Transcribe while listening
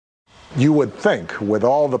you would think, with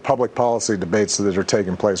all the public policy debates that are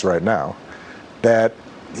taking place right now, that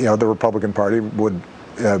the Republican Party would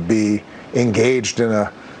be engaged in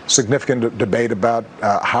a significant debate about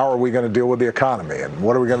how are we going to deal with the economy, and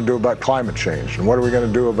what are we going to do about climate change, and what are we going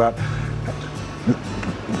to do about,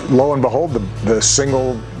 lo and behold, the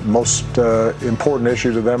single most important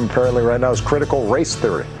issue to them apparently right now is critical race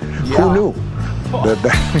theory. Yeah. Who knew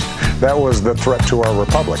that was the threat to our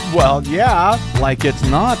republic? Well, yeah, like it's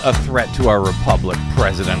not a threat to our republic,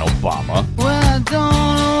 President Obama. Well, I don't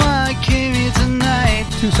know why I came here tonight.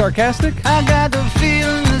 Too sarcastic? I got the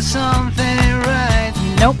feeling that something ain't right.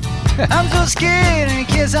 Nope. I'm so scared in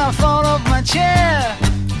case I fall off my chair,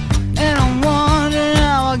 and I'm wondering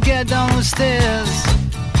how I'll get down the stairs.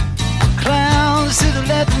 Clowns to the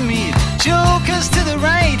left of me, jokers to the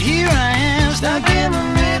right. Here I am, stuck in the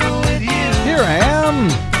middle with you. Here I am.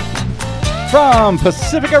 From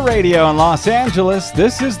Pacifica Radio in Los Angeles,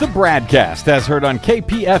 this is the BradCast, as heard on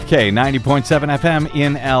KPFK 90.7 FM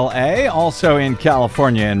in LA, also in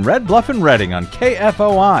California in Red Bluff and Redding on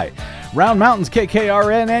KFOI, Round Mountains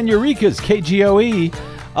KKRN, and Eureka's KGOE,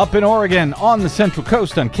 up in Oregon on the Central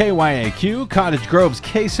Coast on KYAQ, Cottage Grove's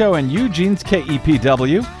KSO, and Eugene's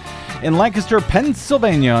KEPW. In Lancaster,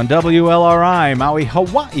 Pennsylvania on WLRI, Maui,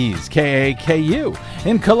 Hawaii's KAKU.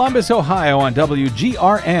 In Columbus, Ohio on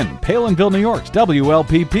WGRN, Palinville, New York's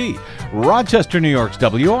WLPP. Rochester, New York's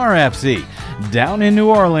WRFC. Down in New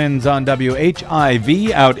Orleans on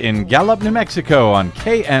WHIV. Out in Gallup, New Mexico on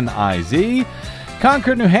KNIZ.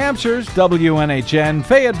 Concord, New Hampshire's WNHN,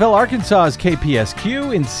 Fayetteville, Arkansas's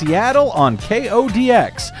KPSQ, in Seattle on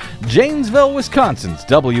KODX, Janesville, Wisconsin's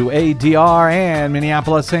WADR, and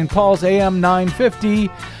Minneapolis, St. Paul's AM 950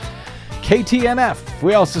 KTNF.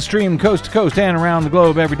 We also stream coast to coast and around the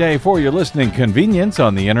globe every day for your listening convenience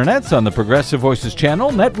on the internets, on the Progressive Voices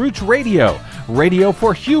channel, Netroots Radio, Radio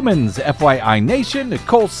for Humans, FYI Nation,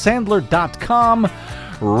 NicoleSandler.com,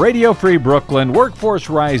 Radio Free Brooklyn, Workforce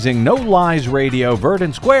Rising, No Lies Radio,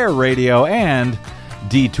 Verdant Square Radio, and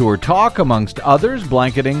Detour Talk, amongst others,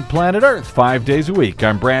 blanketing planet Earth 5 days a week.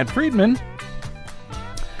 I'm Brad Friedman,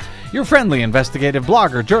 your friendly investigative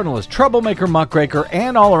blogger, journalist, troublemaker, muckraker,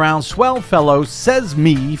 and all-around swell fellow, says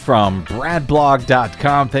me, from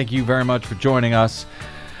bradblog.com. Thank you very much for joining us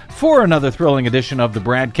for another thrilling edition of the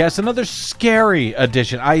BradCast, another scary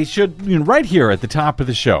edition. I should, right here at the top of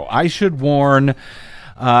the show, I should warn,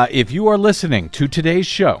 if you are listening to today's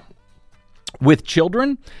show with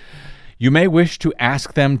children, you may wish to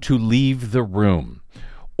ask them to leave the room.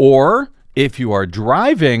 Or if you are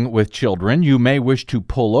driving with children, you may wish to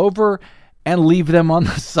pull over and leave them on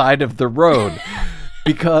the side of the road.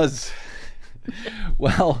 because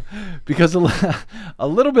a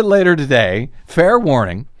little bit later today, fair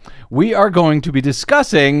warning, we are going to be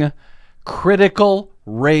discussing critical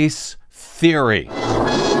race theory.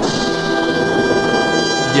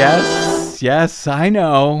 Yes, I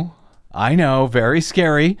know, very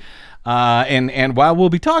scary. And while we'll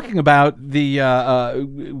be talking about the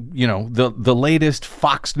latest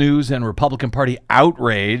Fox News and Republican Party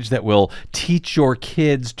outrage that will teach your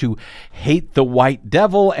kids to hate the white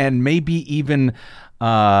devil and maybe even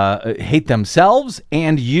hate themselves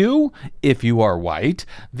and you, if you are white,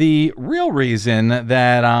 the real reason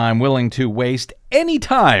that I'm willing to waste any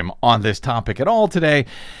time on this topic at all today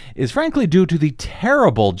is frankly due to the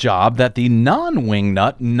terrible job that the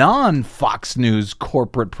non-wingnut, non-Fox News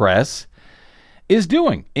corporate press is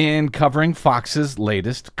doing in covering Fox's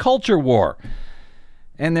latest culture war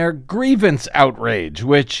and their grievance outrage,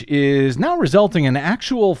 which is now resulting in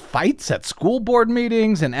actual fights at school board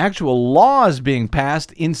meetings and actual laws being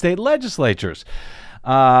passed in state legislatures.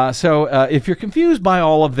 So if you're confused by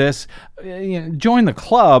all of this, join the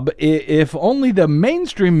club. If only the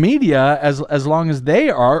mainstream media, as long as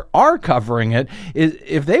they are covering it,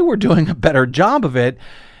 if they were doing a better job of it,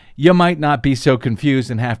 you might not be so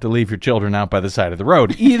confused and have to leave your children out by the side of the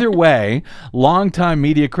road. Either way, longtime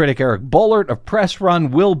media critic Eric Boehlert of Press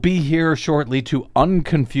Run will be here shortly to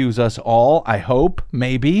unconfuse us all, I hope,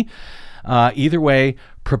 maybe. Either way,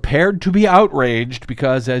 prepared to be outraged,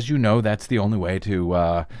 because, as you know, that's the only way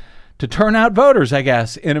to turn out voters, I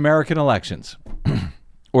guess, in American elections.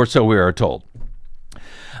 Or so we are told.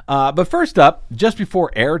 But first up, just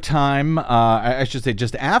before airtime, I should say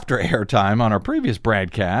just after airtime on our previous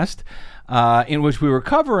BradCast, in which we were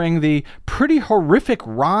covering the pretty horrific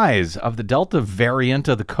rise of the Delta variant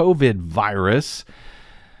of the COVID virus,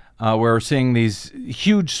 we're seeing these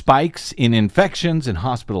huge spikes in infections and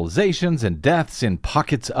hospitalizations and deaths in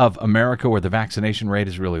pockets of America where the vaccination rate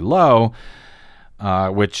is really low,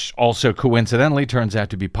 which also coincidentally turns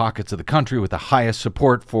out to be pockets of the country with the highest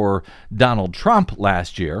support for Donald Trump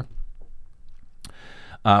last year.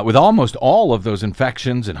 with almost all of those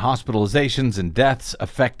infections and hospitalizations and deaths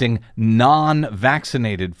affecting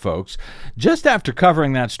non-vaccinated folks. Just after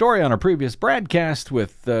covering that story on our previous BradCast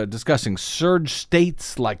with discussing surge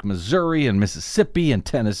states like Missouri and Mississippi and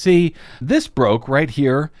Tennessee, this broke right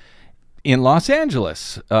here in Los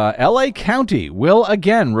Angeles. LA County will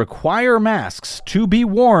again require masks to be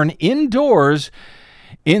worn indoors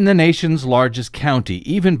in the nation's largest county,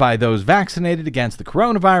 even by those vaccinated against the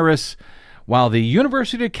coronavirus, while the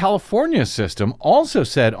University of California system also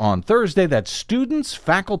said on Thursday that students,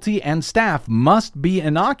 faculty, and staff must be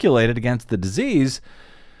inoculated against the disease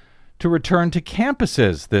to return to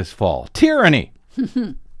campuses this fall. Tyranny.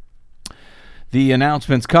 The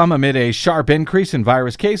announcements come amid a sharp increase in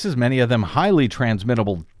virus cases, many of them highly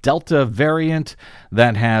transmittable Delta variant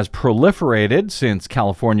that has proliferated since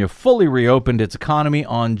California fully reopened its economy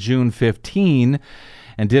on June 15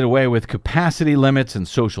 and did away with capacity limits and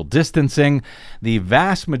social distancing. The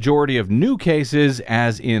vast majority of new cases,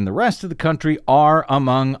 as in the rest of the country, are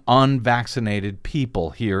among unvaccinated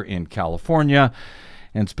people here in California,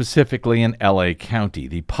 and specifically in LA County.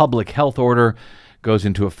 The public health order goes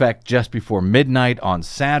into effect just before midnight on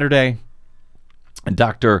Saturday. And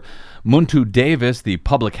Dr. Muntu Davis, the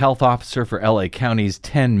public health officer for LA County's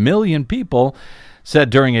 10 million people,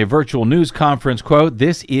 said during a virtual news conference, quote,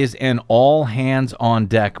 "This is an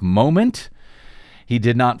all-hands-on-deck moment." He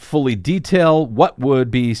did not fully detail what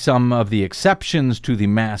would be some of the exceptions to the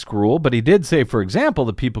mask rule, but he did say, for example,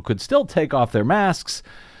 that people could still take off their masks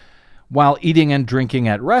while eating and drinking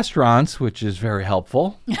at restaurants, which is very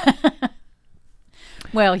helpful.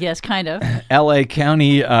 Well, yes, kind of. LA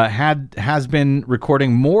County has been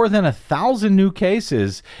recording more than 1,000 new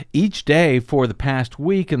cases each day for the past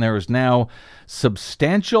week, and there is now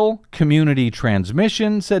substantial community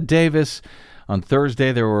transmission, said Davis. On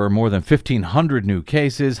Thursday, there were more than 1,500 new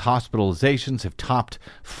cases. Hospitalizations have topped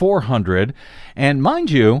 400. And mind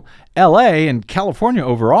you, LA and California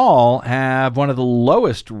overall have one of the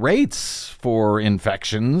lowest rates for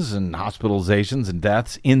infections and hospitalizations and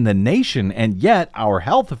deaths in the nation. And yet our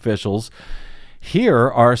health officials here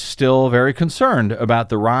are still very concerned about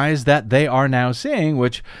the rise that they are now seeing,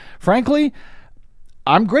 which, frankly,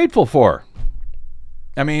 I'm grateful for.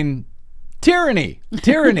 I mean, tyranny.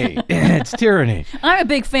 It's tyranny. I'm a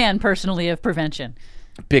big fan, personally, of prevention.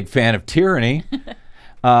 Big fan of tyranny.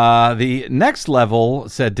 The next level,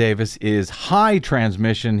 said Davis, is high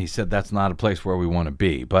transmission. He said that's not a place where we want to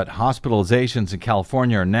be. But hospitalizations in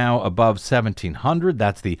California are now above 1,700.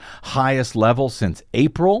 That's the highest level since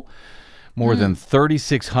April. More than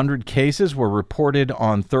 3,600 cases were reported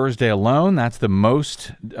on Thursday alone. That's the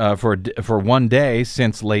most for one day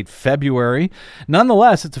since late February.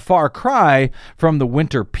 Nonetheless, it's a far cry from the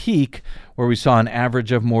winter peak, where we saw an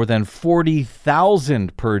average of more than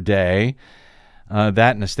 40,000 per day.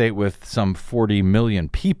 That in a state with some 40 million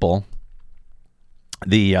people.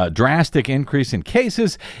 The drastic increase in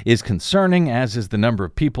cases is concerning, as is the number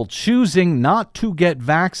of people choosing not to get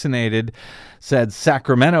vaccinated, said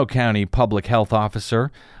Sacramento County Public Health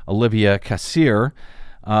Officer Olivia Cassier.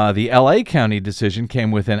 The LA County decision came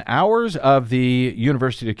within hours of the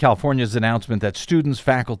University of California's announcement that students,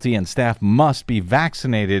 faculty, and staff must be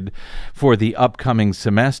vaccinated for the upcoming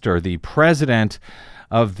semester. The president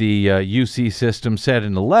of the UC system said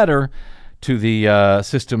in a letter to the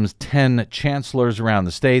system's 10 chancellors around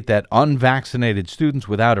the state that unvaccinated students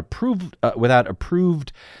without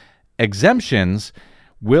approved exemptions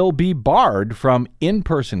will be barred from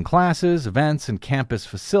in-person classes, events, and campus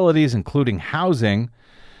facilities, including housing.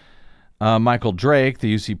 Michael Drake,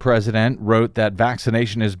 the UC president, wrote that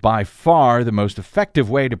vaccination is by far the most effective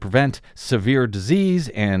way to prevent severe disease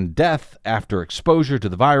and death after exposure to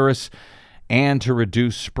the virus, and to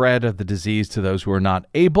reduce spread of the disease to those who are not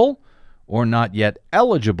able or not yet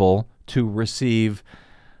eligible to receive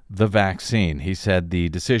the vaccine. He said the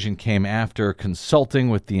decision came after consulting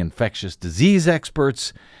with the infectious disease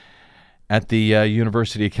experts at the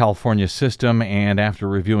University of California system and after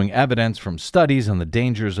reviewing evidence from studies on the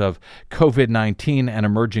dangers of COVID-19 and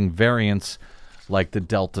emerging variants like the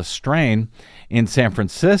Delta strain. In San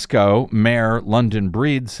Francisco, Mayor London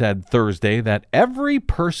Breed said Thursday that every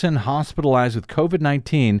person hospitalized with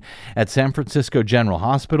COVID-19 at San Francisco General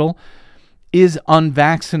Hospital is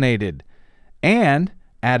unvaccinated, and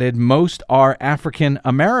added most are African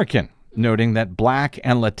American, noting that Black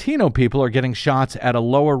and Latino people are getting shots at a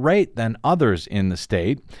lower rate than others in the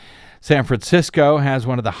state. San Francisco has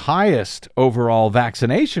one of the highest overall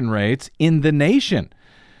vaccination rates in the nation.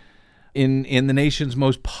 In the nation's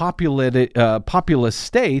most populous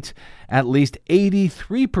state, at least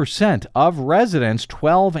 83% of residents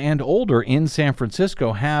 12 and older in San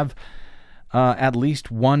Francisco have at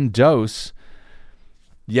least one dose.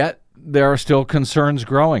 Yet there are still concerns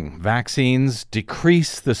growing. Vaccines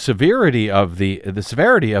decrease the severity of the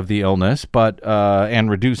illness, but and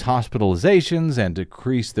reduce hospitalizations and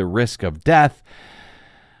decrease the risk of death.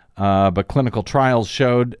 But clinical trials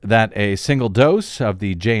showed that a single dose of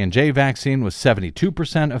the J&J vaccine was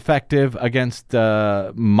 72% effective against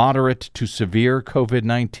moderate to severe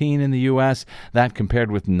COVID-19 in the U.S. That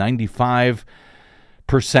compared with 95%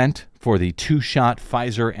 for the two-shot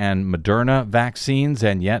Pfizer and Moderna vaccines,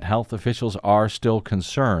 and yet health officials are still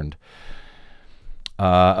concerned.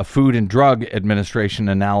 A Food and Drug Administration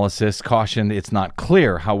analysis cautioned it's not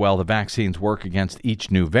clear how well the vaccines work against each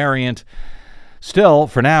new variant. Still,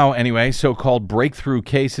 for now anyway, so-called breakthrough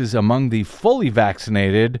cases among the fully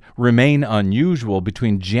vaccinated remain unusual.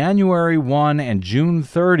 Between January 1 and June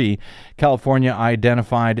 30, California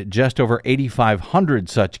identified just over 8,500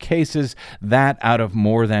 such cases, that out of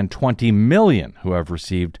more than 20 million who have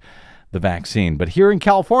received the vaccine. But here in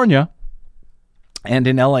California, and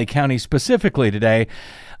in LA County specifically today,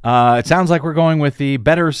 it sounds like we're going with the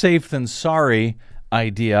better safe than sorry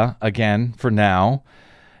idea again for now.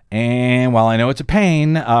 And while I know it's a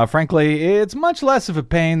pain, frankly, it's much less of a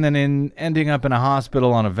pain than in ending up in a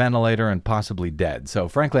hospital on a ventilator and possibly dead. So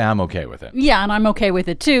frankly, I'm okay with it. Yeah, and I'm okay with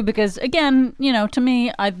it too, because again, to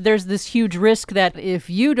me, there's this huge risk that if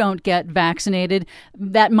you don't get vaccinated,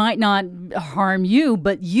 that might not harm you,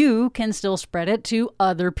 but you can still spread it to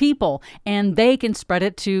other people, and they can spread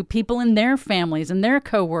it to people in their families and their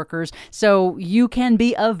coworkers. So you can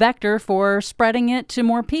be a vector for spreading it to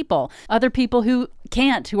more people, other people who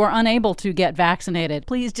are unable to get vaccinated.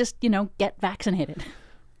 Please just, get vaccinated.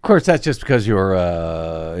 Of course, that's just because you're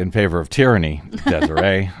in favor of tyranny,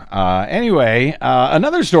 Desiree. Anyway,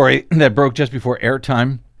 another story that broke just before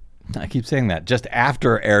airtime. I keep saying that, just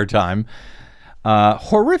after airtime.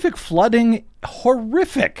 Horrific flooding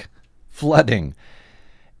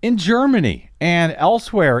in Germany and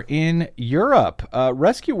elsewhere in Europe.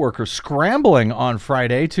 Rescue workers scrambling on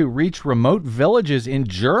Friday to reach remote villages in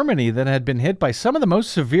Germany that had been hit by some of the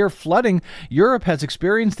most severe flooding Europe has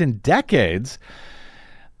experienced in decades.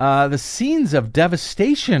 The scenes of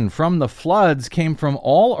devastation from the floods came from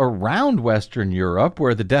all around Western Europe,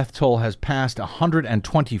 where the death toll has passed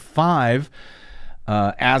 125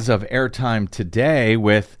 as of airtime today,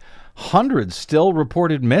 with hundreds still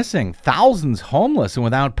reported missing, thousands homeless and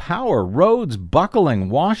without power, roads buckling,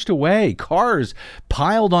 washed away, cars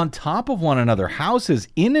piled on top of one another, houses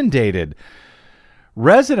inundated,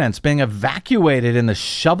 residents being evacuated in the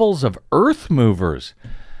shovels of earth movers.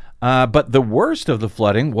 But the worst of the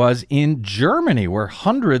flooding was in Germany, where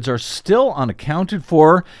hundreds are still unaccounted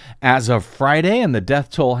for as of Friday, and the death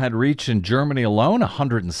toll had reached in Germany alone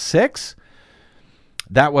 106.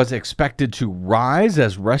 That was expected to rise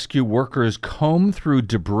as rescue workers comb through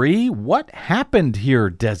debris. What happened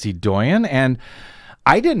here, Desi Doyen? And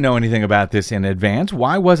I didn't know anything about this in advance.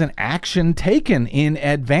 Why wasn't action taken in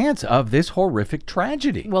advance of this horrific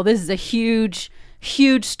tragedy? Well, this is a huge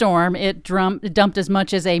storm. It dumped as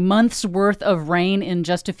much as a month's worth of rain in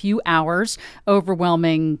just a few hours,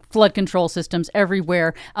 overwhelming flood control systems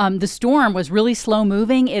everywhere. The storm was really slow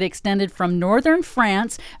moving. It extended from northern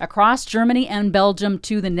France across Germany and Belgium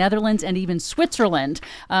to the Netherlands and even Switzerland.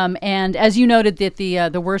 And as you noted, that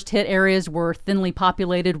the worst hit areas were thinly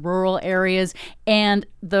populated rural areas. And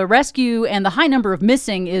the rescue and the high number of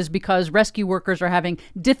missing is because rescue workers are having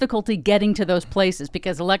difficulty getting to those places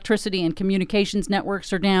because electricity and communications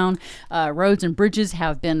networks are down. Roads and bridges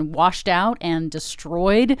have been washed out and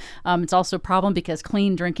destroyed. It's also a problem because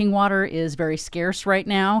clean drinking water is very scarce right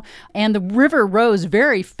now. And the river rose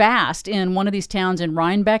very fast in one of these towns in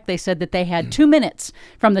Rhinebeck. They said that they had 2 minutes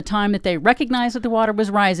from the time that they recognized that the water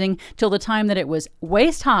was rising till the time that it was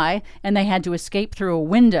waist high, and they had to escape through a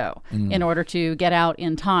window in order to get out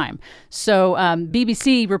in time. So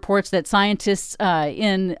BBC reports that scientists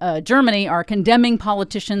in Germany are condemning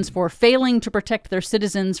politicians for failing to protect their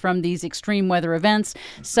citizens from these extreme weather events,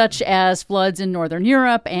 such as floods in Northern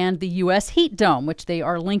Europe and the U.S. heat dome, which they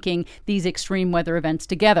are linking these extreme weather events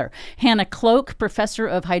together. Hannah Cloak, professor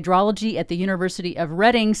of hydrology at the University of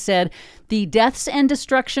Reading, said, "The deaths and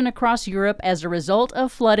destruction across Europe as a result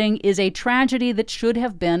of flooding is a tragedy that should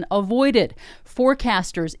have been avoided.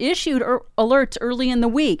 Forecasters issued alerts early in the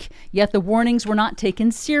week, yet the warnings were not taken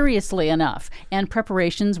seriously enough, and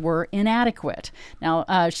preparations were inadequate."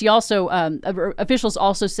 Now, she also officials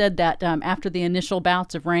also said that after the initial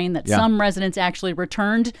bouts of rain, that some residents actually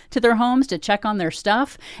returned to their homes to check on their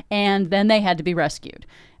stuff, and then they had to be rescued.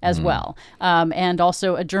 as well. And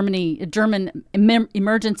also German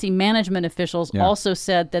emergency management officials also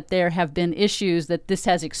said that there have been issues that this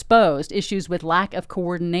has exposed, issues with lack of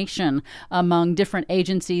coordination among different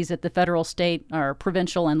agencies at the federal, state, or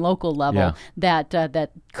provincial and local level that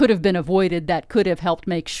could have been avoided, that could have helped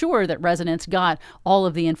make sure that residents got all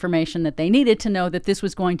of the information that they needed to know that this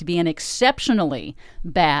was going to be an exceptionally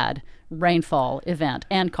bad rainfall event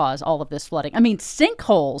and cause all of this flooding. I mean,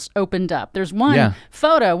 sinkholes opened up. There's one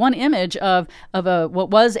photo, one image of what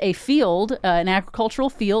was a field, an agricultural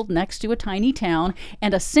field next to a tiny town,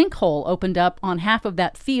 and a sinkhole opened up on half of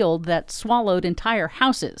that field that swallowed entire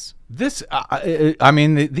houses. This, I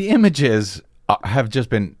mean, the images have just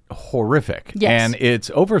been horrific. Yes. And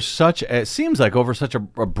it's it seems like over such a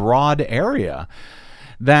broad area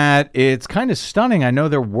that it's kind of stunning. I know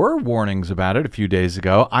there were warnings about it a few days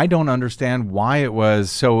ago. I don't understand why it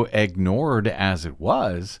was so ignored as it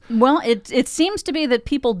was. Well, it seems to be that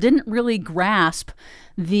people didn't really grasp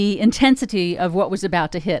the intensity of what was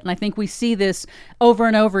about to hit. And I think we see this over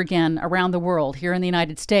and over again around the world, here in the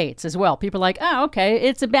United States as well. People are like, oh, okay,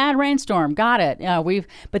 it's a bad rainstorm. Got it.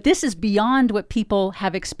 But this is beyond what people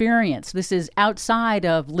have experienced. This is outside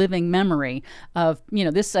of living memory of,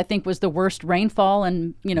 this I think was the worst rainfall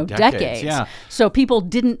in, decades. Yeah. So people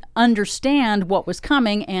didn't understand what was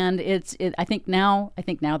coming. And I think now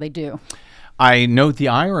they do. I note the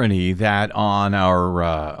irony that on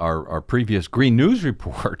our previous Green News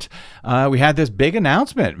report, we had this big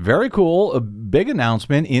announcement, very cool, a big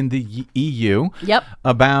announcement in the EU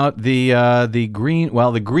about the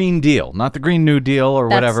Green Deal, not the Green New Deal or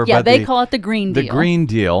whatever. Yeah, but they call it the Green Deal. The Green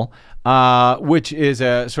Deal, which is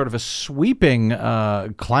a sort of a sweeping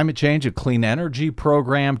climate change, a clean energy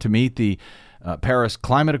program to meet the Paris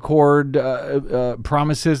Climate Accord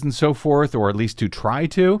promises and so forth, or at least to try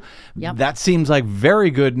to. Yep. That seems like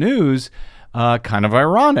very good news. Kind of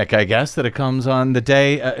ironic, I guess, that it comes on the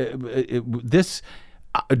day.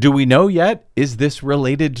 Do we know yet? Is this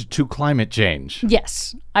related to climate change?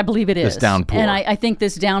 Yes, I believe it is. This downpour. And I think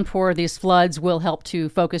this downpour, these floods, will help to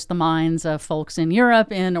focus the minds of folks in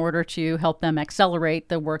Europe in order to help them accelerate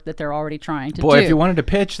the work that they're already trying to do. Boy, if you wanted to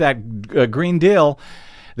pitch that Green Deal,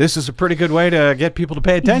 this is a pretty good way to get people to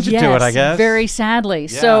pay attention to it, I guess. Very sadly.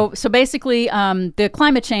 Yeah. So basically, the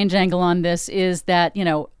climate change angle on this is that,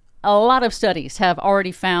 a lot of studies have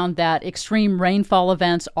already found that extreme rainfall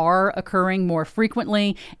events are occurring more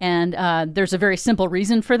frequently, and there's a very simple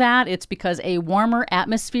reason for that. It's because a warmer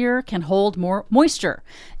atmosphere can hold more moisture,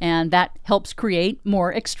 and that helps create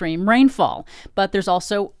more extreme rainfall. But there's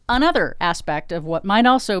also another aspect of what might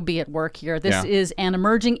also be at work here. This is an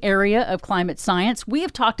emerging area of climate science. We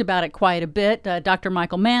have talked about it quite a bit. Dr.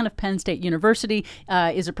 Michael Mann of Penn State University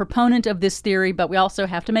is a proponent of this theory, but we also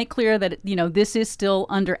have to make clear that, this is still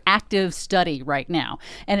under active study right now.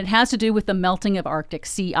 And it has to do with the melting of Arctic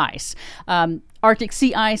sea ice. Arctic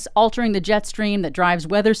sea ice altering the jet stream that drives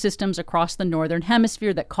weather systems across the northern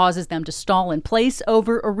hemisphere that causes them to stall in place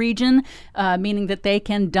over a region, meaning that they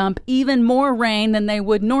can dump even more rain than they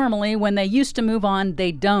would normally. When they used to move on,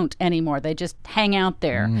 they don't anymore. They just hang out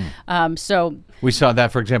there. So we saw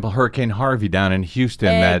that, for example, Hurricane Harvey down in Houston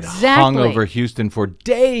that hung over Houston for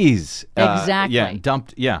days.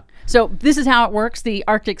 So this is how it works. The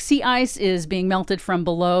Arctic sea ice is being melted from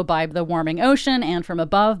below by the warming ocean and from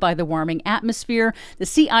above by the warming atmosphere. The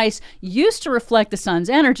sea ice used to reflect the sun's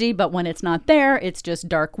energy, but when it's not there, it's just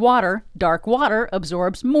dark water. Dark water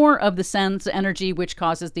absorbs more of the sun's energy, which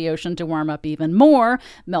causes the ocean to warm up even more,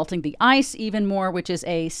 melting the ice even more, which is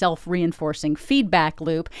a self-reinforcing feedback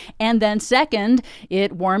loop. And then second,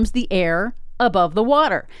 it warms the air above the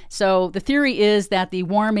water. So the theory is that the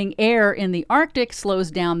warming air in the Arctic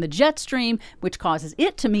slows down the jet stream, which causes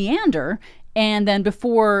it to meander. And then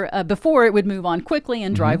before it would move on quickly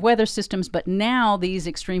and drive weather systems, but now these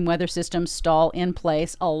extreme weather systems stall in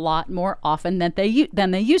place a lot more often than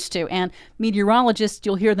they used to. And meteorologists,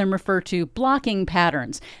 you'll hear them refer to blocking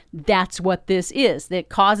patterns. That's what this is. That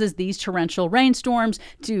causes these torrential rainstorms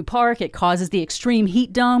to park. It causes the extreme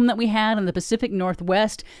heat dome that we had in the Pacific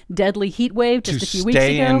Northwest, deadly heat wave just a few weeks ago.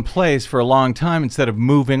 To stay in place for a long time instead of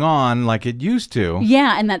moving on like it used to.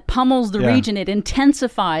 Yeah, and that pummels the region. It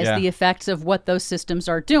intensifies the effects of what those systems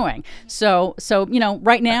are doing. So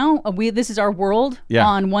right now this is our world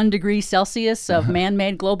on 1 degree Celsius of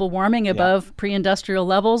man-made global warming above pre-industrial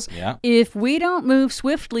levels. Yeah. If we don't move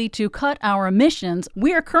swiftly to cut our emissions,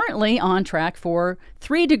 we are currently on track for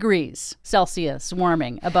 3 degrees Celsius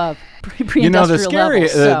warming above pre-industrial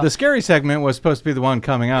levels. The scary segment was supposed to be the one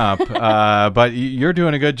coming up, but you're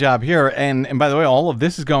doing a good job here. And by the way, all of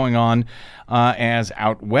this is going on as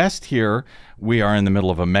out west here, we are in the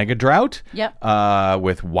middle of a mega drought. Yep.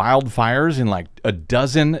 With wildfires in like a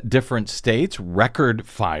dozen different states, record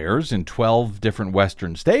fires in 12 different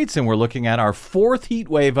western states. And we're looking at our fourth heat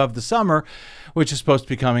wave of the summer, which is supposed to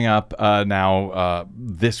be coming up now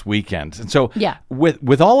this weekend. And so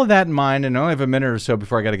with all of that in mind, and I only have a minute or so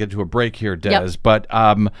before I got to get to a break here, Des, but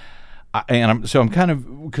I'm kind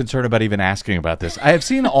of concerned about even asking about this. I have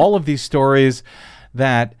seen all of these stories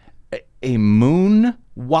that a moon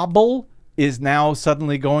wobble is now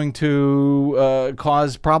suddenly going to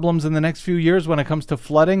cause problems in the next few years when it comes to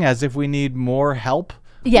flooding, as if we need more help.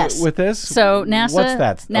 Yes. With this? So What's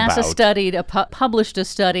that NASA published a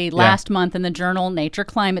study last month in the journal Nature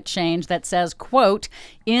Climate Change that says, quote,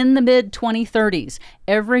 in the mid-2030s,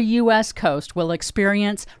 every U.S. coast will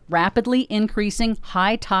experience rapidly increasing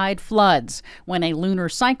high tide floods when a lunar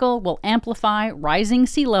cycle will amplify rising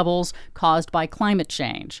sea levels caused by climate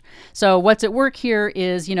change. So what's at work here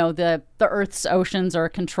is, the Earth's oceans are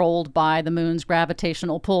controlled by the moon's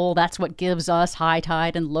gravitational pull. That's what gives us high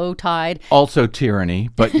tide and low tide. Also tyranny,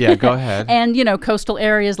 but yeah, go ahead. And, coastal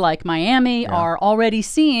areas like Miami are already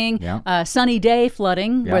seeing sunny day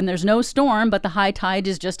flooding when there's no storm, but the high tide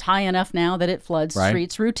is just high enough now that it floods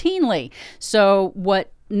streets routinely. So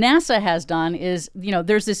what NASA has done is,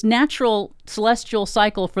 there's this natural celestial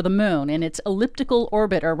cycle for the moon in its elliptical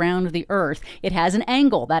orbit around the Earth. It has an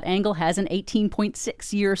angle. That angle has an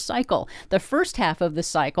 18.6-year cycle. The first half of the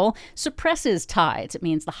cycle suppresses tides. It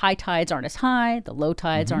means the high tides aren't as high, the low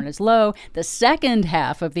tides aren't as low. The second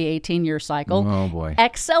half of the 18-year cycle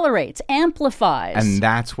accelerates, amplifies. And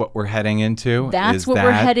that's what we're heading into?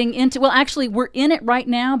 We're heading into. Well, actually, we're in it right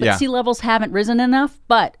now, but sea levels haven't risen enough.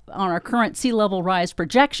 But on our current sea level rise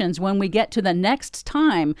projections, when we get to the next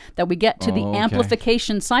time that we get to the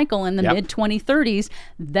amplification cycle in the mid-2030s,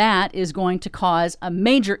 that is going to cause a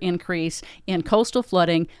major increase in coastal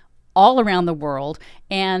flooding all around the world.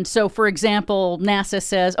 And so, for example, NASA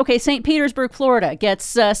says, St. Petersburg, Florida gets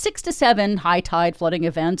 6 to 7 high tide flooding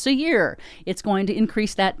events a year. It's going to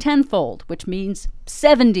increase that tenfold, which means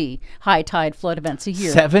 70 high tide flood events a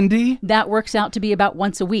year. 70? That works out to be about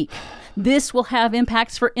once a week. This will have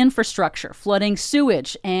impacts for infrastructure, flooding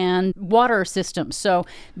sewage and water systems. So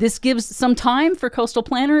this gives some time for coastal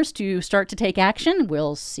planners to start to take action.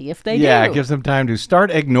 We'll see if they do. Yeah, it gives them time to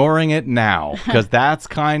start ignoring it now, because that's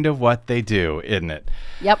kind of what they do, isn't it?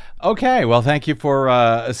 Yep. Okay, well, thank you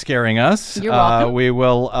for scaring us. You're welcome. We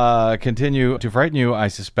will continue to frighten you, I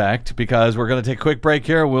suspect, because we're going to take a quick break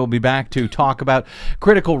here. We'll be back to talk about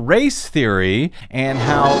critical race theory and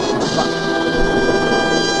how...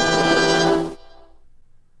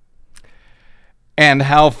 And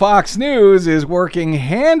how Fox News is working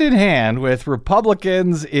hand in hand with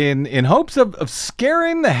Republicans in hopes of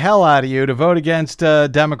scaring the hell out of you to vote against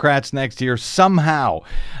Democrats next year somehow.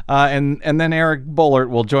 And then Eric Boehlert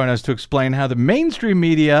will join us to explain how the mainstream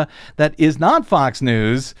media that is not Fox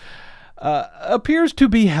News appears to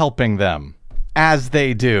be helping them, as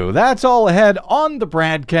they do. That's all ahead on the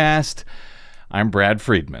BradCast. I'm Brad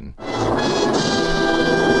Friedman.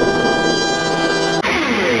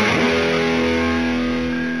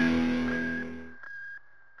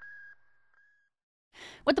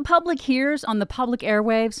 What the public hears on the public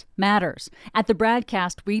airwaves matters. At the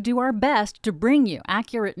BradCast, we do our best to bring you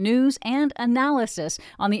accurate news and analysis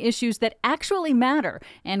on the issues that actually matter,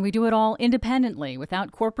 and we do it all independently,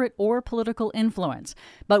 without corporate or political influence.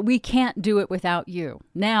 But we can't do it without you,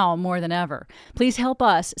 now more than ever. Please help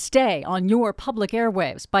us stay on your public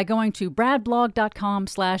airwaves by going to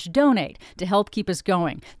bradblog.com/donate to help keep us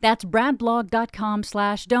going. That's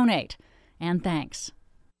bradblog.com/donate. And thanks.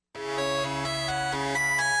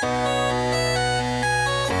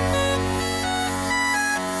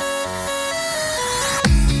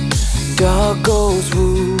 Dog goes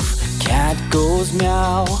woof, cat goes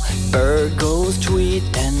meow, bird goes tweet,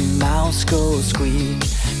 and mouse goes squeak.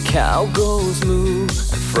 Cow goes moo, and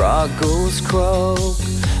frog goes croak,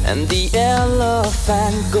 and the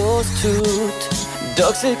elephant goes toot.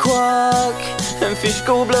 Ducks say quack, and fish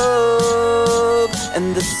go blub,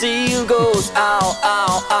 and the seal goes ow,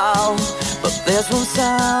 ow, ow. But there's one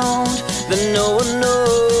sound that no one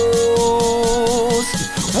knows.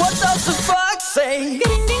 What does the fox say?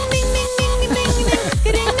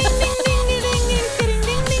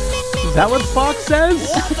 Is that what Fox says?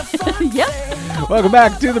 Yep. Welcome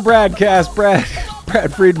back to the BradCast.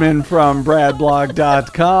 Brad Friedman from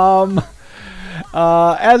BradBlog.com.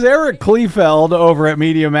 As Eric Kleefeld over at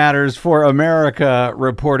Media Matters for America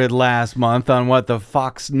reported last month on what the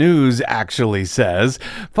Fox News actually says,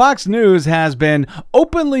 Fox News has been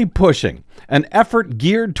openly pushing an effort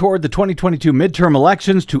geared toward the 2022 midterm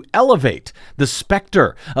elections to elevate the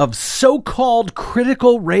specter of so-called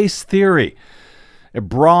critical race theory, a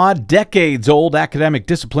broad, decades-old academic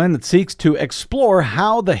discipline that seeks to explore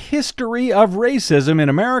how the history of racism in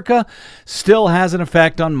America still has an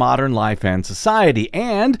effect on modern life and society,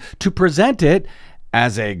 and to present it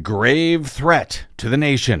as a grave threat to the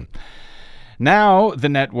nation. Now, the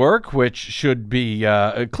network, which should be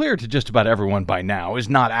clear to just about everyone by now, is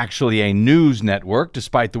not actually a news network,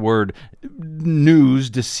 despite the word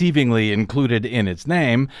news deceivingly included in its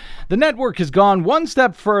name. The network has gone one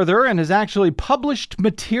step further and has actually published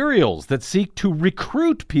materials that seek to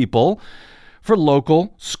recruit people for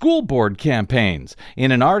local school board campaigns.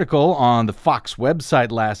 In an article on the Fox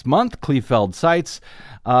website last month, Kleefeld cites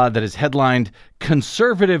that is headlined,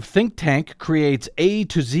 "Conservative Think Tank Creates A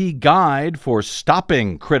to Z Guide for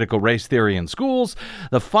Stopping Critical Race Theory in Schools."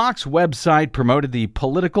 The Fox website promoted the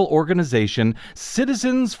political organization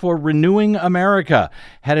Citizens for Renewing America,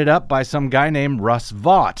 headed up by some guy named Russ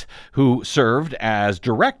Vought, who served as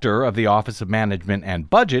director of the Office of Management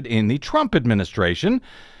and Budget in the Trump administration.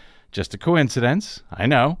 Just a coincidence, I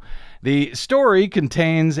know. The story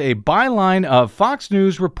contains a byline of Fox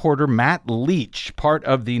News reporter Matt Leach, part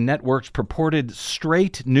of the network's purported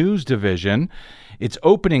straight news division. Its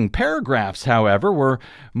opening paragraphs, however, were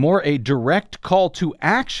more a direct call to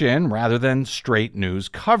action rather than straight news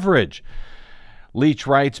coverage. Leach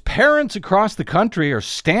writes, "Parents across the country are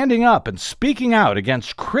standing up and speaking out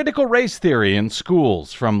against critical race theory in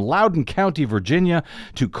schools. From Loudoun County, Virginia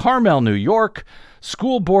to Carmel, New York,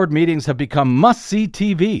 school board meetings have become must-see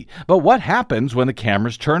TV. But what happens when the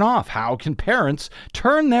cameras turn off? How can parents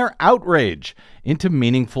turn their outrage into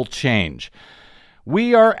meaningful change?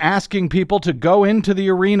 We are asking people to go into the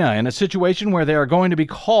arena in a situation where they are going to be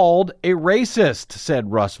called a racist,"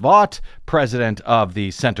 said Russ Vought, president of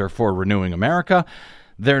the Center for Renewing America.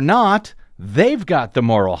 "They're not. They've got the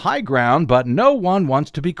moral high ground, but no one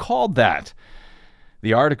wants to be called that."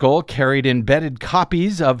 The article carried embedded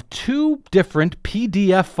copies of two different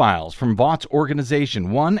PDF files from Vaught's organization.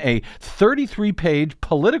 One, a 33-page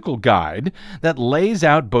political guide that lays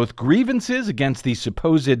out both grievances against the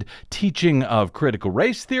supposed teaching of critical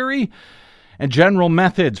race theory and general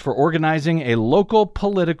methods for organizing a local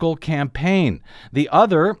political campaign. The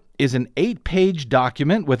other is an 8-page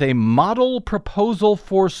document with a model proposal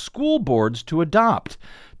for school boards to adopt,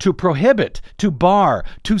 to prohibit, to bar,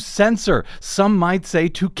 to censor, some might say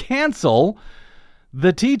to cancel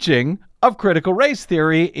the teaching of critical race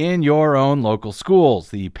theory in your own local schools.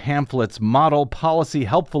 The pamphlet's model policy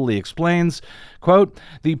helpfully explains, quote,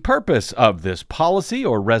 "The purpose of this policy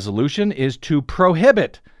or resolution is to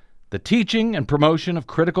prohibit the teaching and promotion of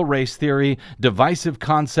critical race theory, divisive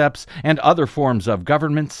concepts, and other forms of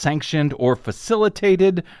government-sanctioned or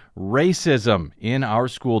facilitated racism in our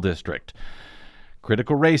school district."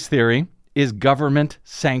 Critical race theory is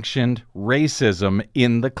government-sanctioned racism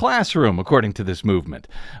in the classroom, according to this movement.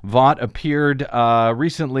 Vought appeared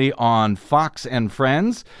recently on Fox and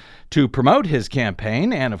Friends to promote his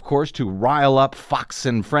campaign and, of course, to rile up Fox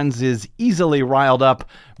and Friends' easily riled up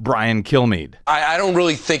Brian Kilmeade. I don't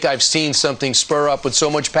really think I've seen something spur up with so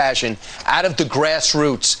much passion out of the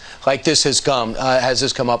grassroots like this has come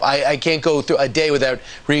up. I can't go through a day without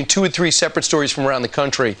reading 2 or 3 separate stories from around the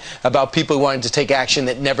country about people wanting to take action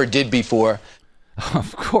that never did before.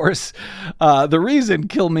 Of course, the reason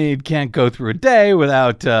Kilmeade can't go through a day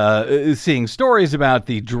without seeing stories about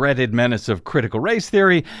the dreaded menace of critical race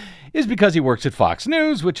theory is because he works at Fox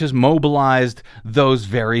News, which has mobilized those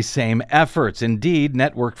very same efforts. Indeed,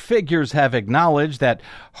 network figures have acknowledged that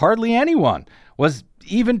hardly anyone was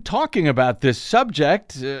even talking about this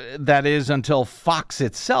subject, that is, until Fox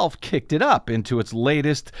itself kicked it up into its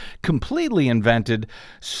latest, completely invented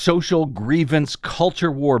social grievance culture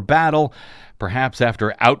war battle, perhaps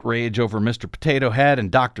after outrage over Mr. Potato Head and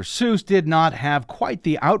Dr. Seuss did not have quite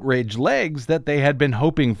the outrage legs that they had been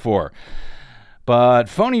hoping for. But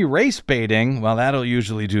phony race baiting, well, that'll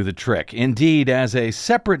usually do the trick. Indeed, as a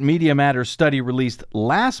separate Media Matters study released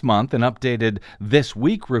last month and updated this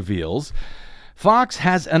week reveals, Fox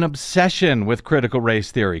has an obsession with critical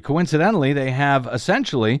race theory. Coincidentally, they have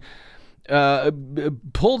essentially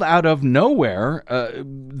pulled out of nowhere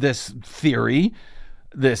this theory,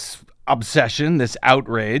 this obsession, this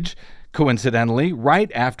outrage, coincidentally,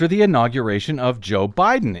 right after the inauguration of Joe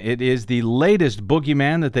Biden. It is the latest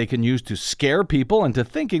boogeyman that they can use to scare people into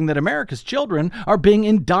thinking that America's children are being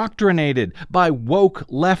indoctrinated by woke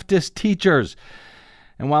leftist teachers.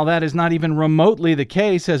 And while that is not even remotely the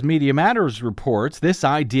case, as Media Matters reports, this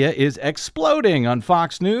idea is exploding on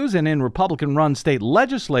Fox News and in Republican-run state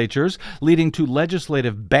legislatures, leading to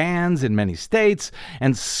legislative bans in many states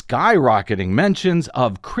and skyrocketing mentions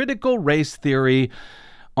of critical race theory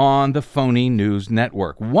on the phony news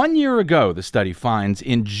network. 1 year ago, the study finds,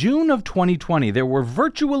 in June of 2020, there were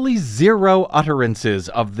virtually zero utterances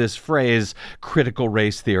of this phrase, critical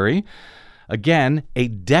race theory. Again, a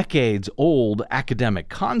decades-old academic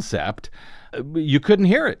concept. You couldn't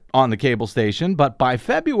hear it on the cable station, but by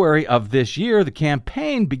February of this year, the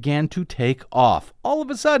campaign began to take off. All of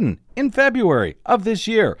a sudden, in February of this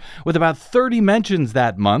year, with about 30 mentions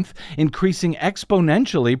that month, increasing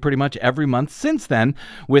exponentially pretty much every month since then,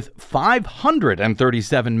 with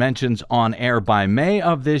 537 mentions on air by May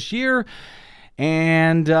of this year,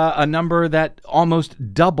 and a number that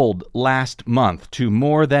almost doubled last month to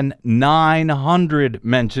more than 900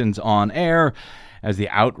 mentions on air as the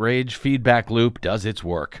outrage feedback loop does its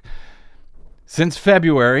work. Since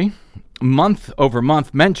February, month over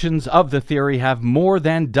month, mentions of the theory have more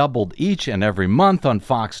than doubled each and every month on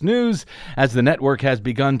Fox News as the network has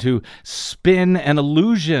begun to spin an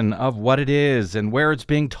illusion of what it is and where it's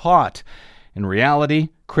being taught. In reality,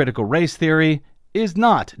 critical race theory is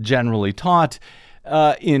not generally taught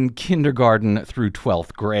in kindergarten through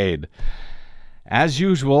 12th grade. As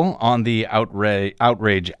usual, on the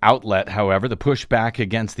outrage outlet, however, the pushback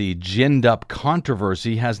against the ginned-up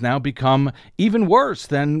controversy has now become even worse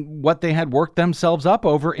than what they had worked themselves up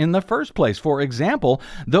over in the first place. For example,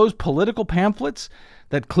 those political pamphlets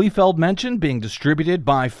that Kleefeld mentioned being distributed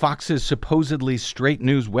by Fox's supposedly straight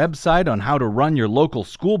news website on how to run your local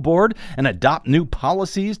school board and adopt new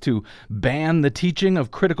policies to ban the teaching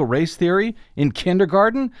of critical race theory in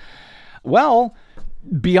kindergarten. Well,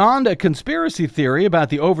 beyond a conspiracy theory about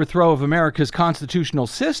the overthrow of America's constitutional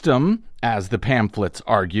system, as the pamphlets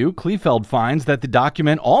argue, Kleefeld finds that the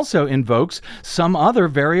document also invokes some other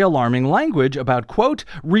very alarming language about, quote,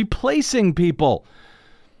 replacing people.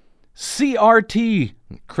 CRT,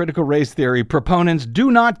 critical race theory proponents, do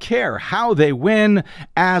not care how they win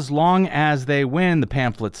as long as they win, the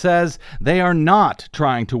pamphlet says. They are not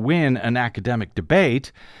trying to win an academic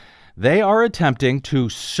debate. They are attempting to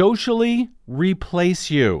socially replace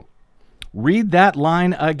you. Read that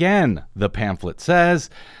line again, the pamphlet says,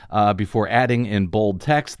 before adding in bold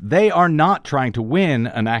text, they are not trying to win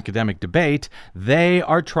an academic debate. They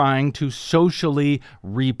are trying to socially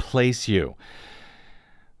replace you.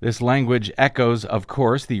 This language echoes, of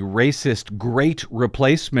course, the racist Great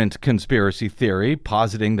Replacement conspiracy theory,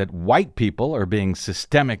 positing that white people are being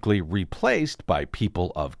systemically replaced by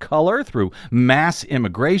people of color through mass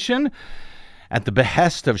immigration at the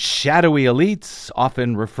behest of shadowy elites,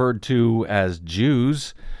 often referred to as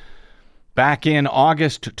Jews. Back in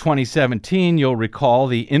August 2017, you'll recall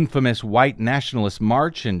the infamous white nationalist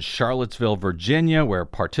march in Charlottesville, Virginia, where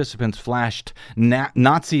participants flashed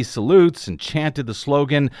Nazi salutes and chanted the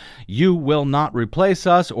slogan, "You will not replace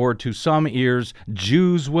us," or to some ears,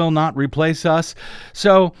 "Jews will not replace us."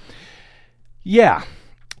 So, yeah,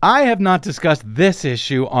 I have not discussed this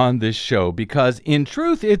issue on this show because, in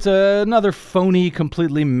truth, it's another phony,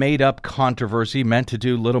 completely made-up controversy meant to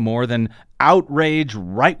do little more than outrage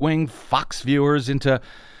right-wing Fox viewers into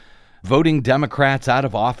voting Democrats out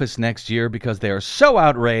of office next year because they are so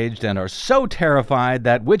outraged and are so terrified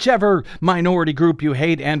that whichever minority group you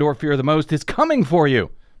hate and or fear the most is coming for you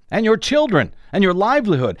and your children and your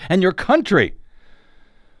livelihood and your country.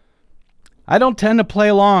 I don't tend to play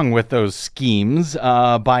along with those schemes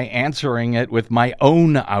by answering it with my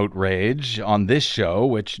own outrage on this show,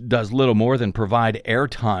 which does little more than provide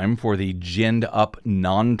airtime for the ginned-up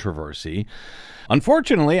non-controversy.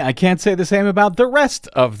 Unfortunately, I can't say the same about the rest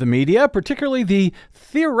of the media, particularly the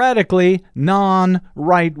theoretically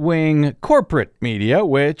non-right-wing corporate media,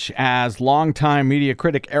 which, as longtime media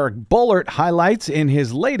critic Eric Boehlert highlights in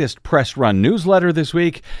his latest Press Run newsletter this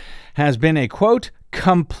week, has been a, quote,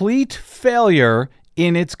 complete failure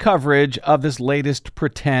in its coverage of this latest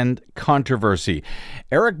pretend controversy.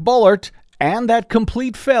 Eric Boehlert and that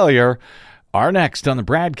complete failure are next on the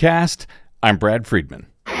BradCast. I'm Brad Friedman.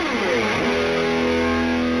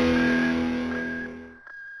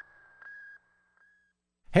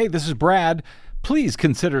 Hey, this is Brad. Please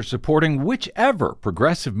consider supporting whichever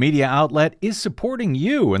progressive media outlet is supporting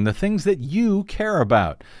you and the things that you care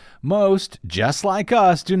about. Most, just like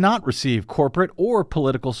us, do not receive corporate or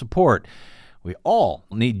political support. We all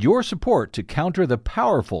need your support to counter the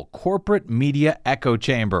powerful corporate media echo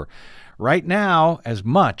chamber. Right now, as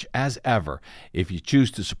much as ever. If you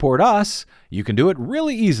choose to support us, you can do it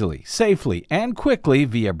really easily, safely, and quickly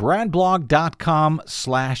via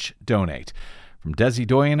bradblog.com/donate. From Desi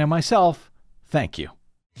Doyen and myself, thank you.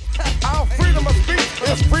 Our freedom of speech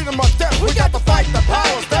is freedom of death. We got to fight the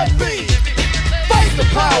powers that be. Fight the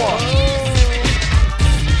power.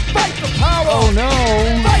 Fight the power. Oh, no.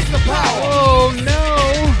 Fight the power. Oh,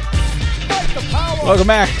 no. Fight the power. Welcome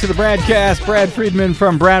back to the BradCast. Brad Friedman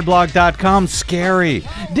from BradBlog.com. Scary.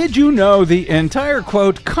 Did you know the entire,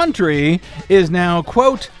 quote, country is now,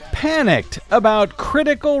 quote, panicked about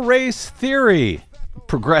critical race theory?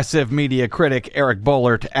 Progressive media critic Eric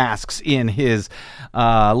Boehlert asks in his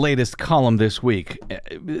latest column this week.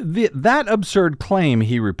 That absurd claim,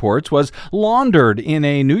 he reports, was laundered in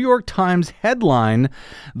a New York Times headline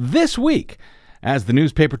this week as the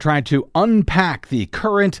newspaper tried to unpack the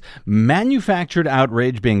current manufactured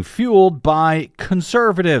outrage being fueled by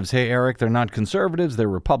conservatives. Hey, Eric, they're not conservatives, they're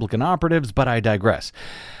Republican operatives, but I digress.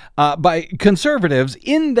 By conservatives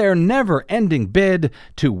in their never-ending bid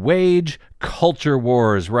to wage culture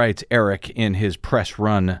wars, writes Eric in his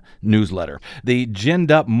press-run newsletter. The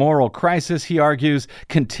ginned-up moral crisis, he argues,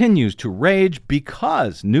 continues to rage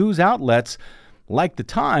because news outlets like the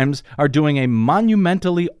Times are doing a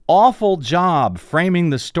monumentally awful job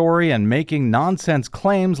framing the story and making nonsense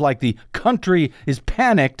claims like the country is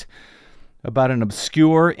panicked about an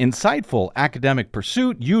obscure, insightful academic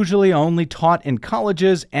pursuit usually only taught in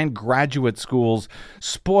colleges and graduate schools.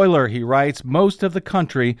 Spoiler, he writes, most of the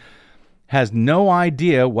country has no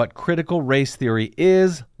idea what critical race theory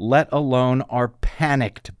is, let alone are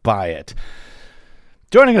panicked by it.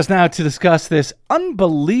 Joining us now to discuss this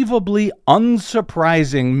unbelievably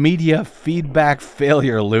unsurprising media feedback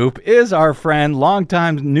failure loop is our friend,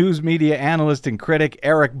 longtime news media analyst and critic,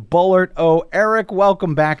 Eric Boehlert. Oh, Eric,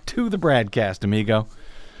 welcome back to the BradCast, amigo.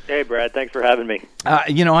 Hey, Brad. Thanks for having me.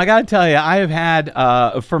 I got to tell you, I have had,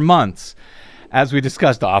 for months, as we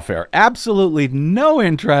discussed off-air, absolutely no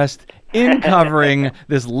interest in covering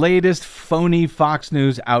this latest phony Fox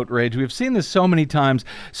News outrage. We've seen this so many times,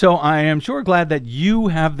 so I am sure glad that you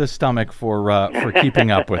have the stomach for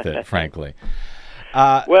keeping up with it, frankly.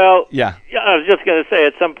 Yeah, I was just going to say,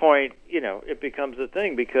 at some point, it becomes a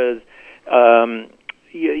thing because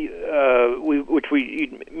which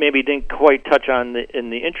we maybe didn't quite touch on in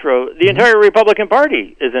the intro. The entire Republican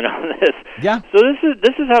Party is in on this. Yeah. So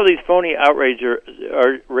this is how these phony outrages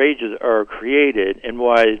are created, and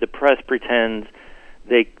why the press pretends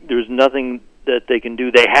there's nothing that they can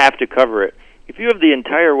do. They have to cover it. If you have the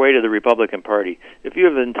entire weight of the Republican Party, if you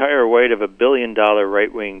have the entire weight of $1 billion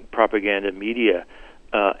right-wing propaganda media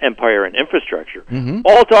empire and infrastructure,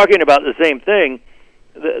 all talking about the same thing,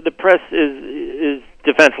 the press is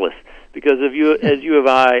defenseless, because as you and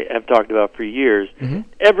I have talked about for years,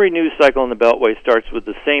 every news cycle in the Beltway starts with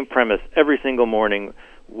the same premise every single morning: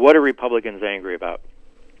 what are Republicans angry about?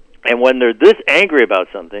 And when they're this angry about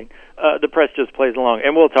something, the press just plays along.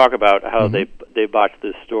 And we'll talk about how they botched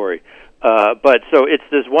this story. But so it's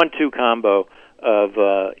this 1-2 combo of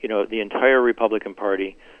the entire Republican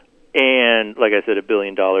Party and, like I said, $1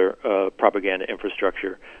 billion propaganda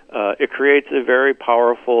infrastructure. It creates a very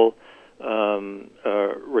powerful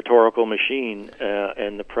rhetorical machine,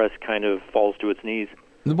 and the press kind of falls to its knees.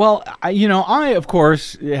 Well, I, of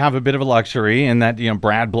course, have a bit of a luxury in that,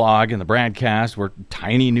 Brad Blog and the BradCast, we're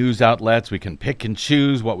tiny news outlets. We can pick and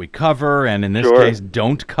choose what we cover, and in this case,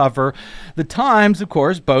 don't cover. The Times, of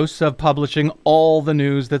course, boasts of publishing all the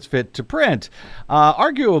news that's fit to print.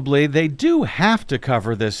 Arguably, they do have to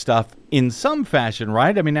cover this stuff in some fashion,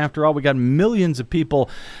 right? I mean, after all, we got millions of people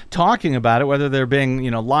talking about it, whether they're being,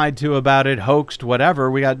 lied to about it, hoaxed,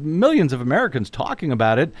 whatever. We got millions of Americans talking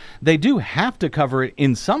about it. They do have to cover it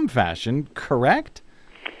in some fashion, correct?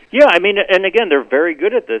 Yeah, I mean, and again, they're very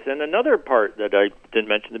good at this. And another part that I didn't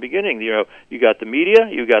mention in the beginning, you got the media,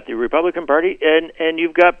 you got the Republican Party, and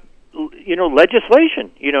you've got,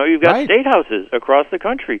 legislation. You've got state houses across the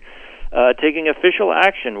country taking official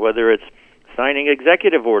action, whether it's signing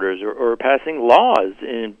executive orders or passing laws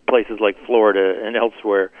in places like Florida and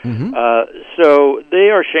elsewhere. So they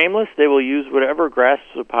are shameless. They will use whatever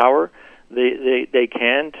grasps of power they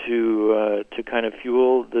can to kind of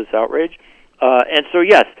fuel this outrage. And so,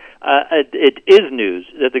 yes, it is news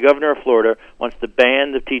that the governor of Florida wants to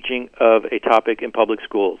ban the teaching of a topic in public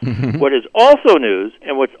schools. What is also news,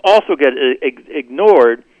 and what's also get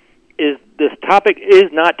ignored, is this topic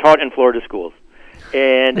is not taught in Florida schools.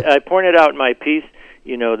 And I pointed out in my piece,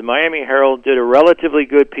 the Miami Herald did a relatively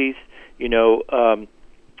good piece,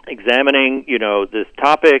 examining, this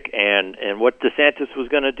topic and what DeSantis was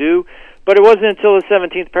going to do. But it wasn't until the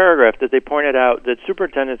 17th paragraph that they pointed out that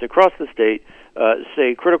superintendents across the state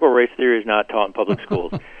say critical race theory is not taught in public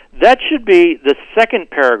schools. That should be the second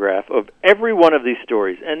paragraph of every one of these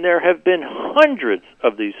stories. And there have been hundreds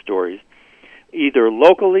of these stories either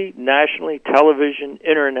locally, nationally, television,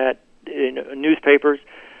 internet, newspapers.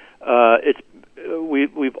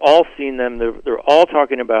 We've all seen them. They're all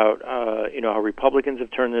talking about how Republicans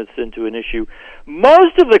have turned this into an issue.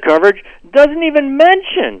 Most of the coverage doesn't even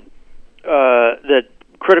mention that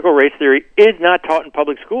critical race theory is not taught in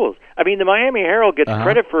public schools. I mean, the Miami Herald gets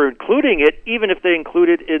credit for including it, even if they include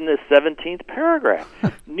it in the 17th paragraph.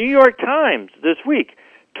 New York Times this week,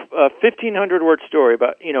 1,500-word story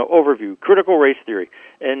about, overview, critical race theory.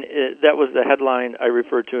 And that was the headline I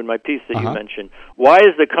referred to in my piece that you mentioned. Why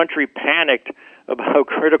is the country panicked about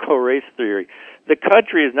critical race theory? The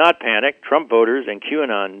country is not panicked. Trump voters and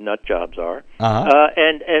QAnon nut jobs are.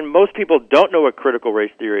 And most people don't know what critical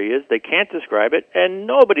race theory is. They can't describe it. And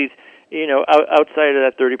nobody's, outside of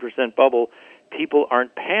that 30% bubble, people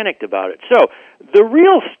aren't panicked about it. So the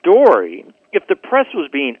real story, if the press was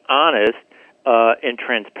being honest and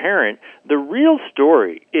transparent, the real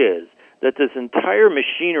story is that this entire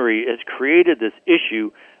machinery has created this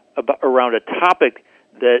issue around a topic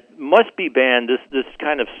that must be banned, this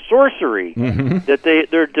kind of sorcery that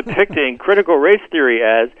they're depicting critical race theory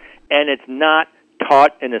as, and it's not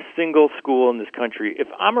taught in a single school in this country. If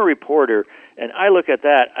I'm a reporter and I look at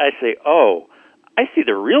that, I say, oh, I see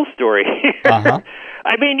the real story here.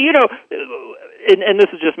 I mean, and this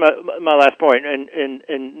is just my last point,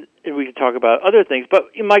 and we can talk about other things, but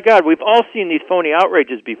my God, we've all seen these phony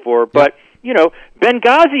outrages before, but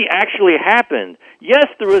Benghazi actually happened. Yes,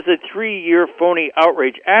 there was a 3-year phony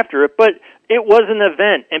outrage after it, but it was an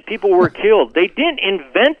event, and people were killed. They didn't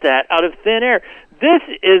invent that out of thin air. This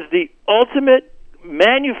is the ultimate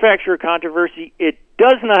manufacturer controversy. It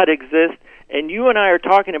does not exist, and you and I are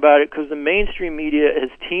talking about it because the mainstream media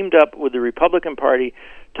has teamed up with the Republican Party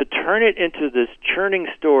to turn it into this churning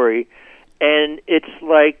story, and it's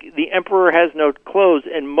like the emperor has no clothes,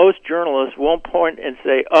 and most journalists won't point and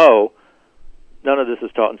say, oh, none of this is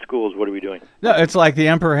taught in schools. What are we doing? No, it's like the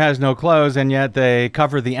emperor has no clothes, and yet they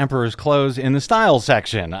cover the emperor's clothes in the style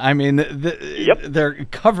section. I mean, they're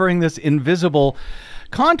covering this invisible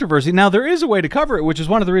controversy. Now, there is a way to cover it, which is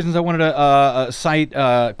one of the reasons I wanted to cite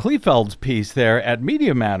Kleefeld's piece there at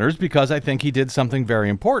Media Matters, because I think he did something very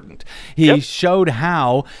important. He showed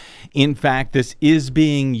how, in fact, this is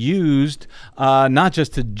being used not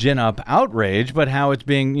just to gin up outrage, but how it's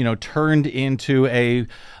being, turned into a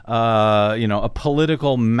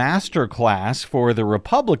political masterclass for the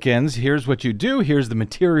Republicans. Here's what you do. Here's the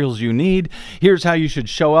materials you need. Here's how you should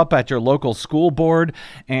show up at your local school board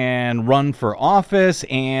and run for office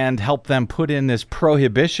and help them put in this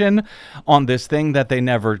prohibition on this thing that they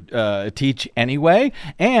never teach anyway.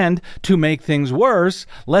 And to make things worse,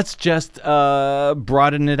 let's just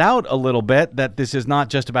broaden it out a little bit, that this is not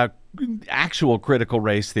just about actual critical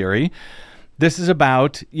race theory. This is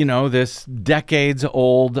about, this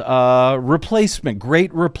decades-old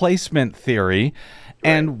great replacement theory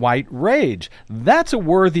and white rage. That's a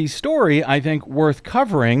worthy story, I think, worth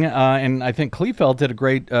covering, and I think Kleefeld did a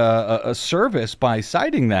great service by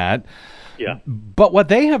citing that. Yeah. But what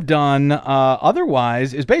they have done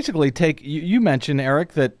otherwise is basically you mentioned,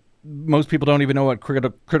 Eric, that most people don't even know what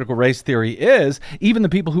critical race theory is. Even the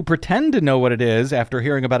people who pretend to know what it is after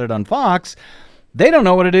hearing about it on Fox, they don't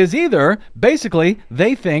know what it is either. Basically,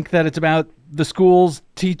 they think that it's about the schools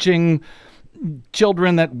teaching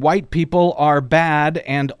children that white people are bad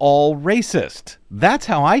and all racist. That's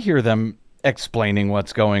how I hear them explaining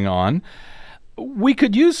what's going on. We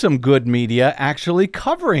could use some good media actually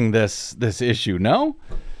covering this issue, no?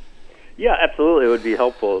 Yeah, absolutely. It would be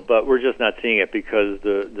helpful, but we're just not seeing it because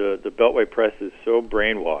the Beltway press is so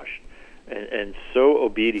brainwashed and so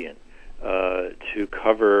obedient to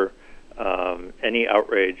cover any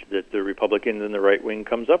outrage that the Republicans and the right wing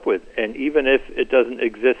comes up with. And even if it doesn't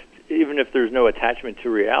exist, even if there's no attachment to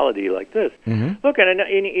reality like this. Look, and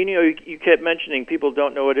you kept mentioning people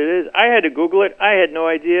don't know what it is. I had to Google it. I had no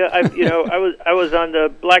idea. I was on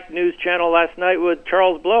the Black News Channel last night with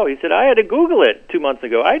Charles Blow. He said I had to Google it 2 months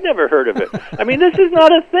ago. I'd never heard of it. I mean, this is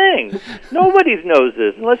not a thing. Nobody knows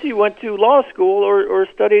this unless you went to law school or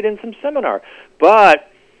studied in some seminar. But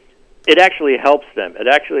it actually helps them. It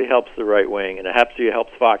actually helps the right wing, and it actually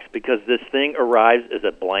helps Fox because this thing arrives as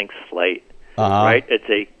a blank slate. Right? It's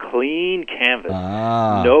a clean canvas.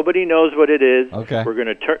 Nobody knows what it is. Okay. We're going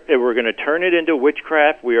to turn it into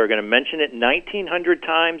witchcraft. We are going to mention it 1,900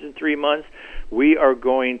 times in 3 months. We are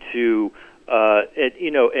going to,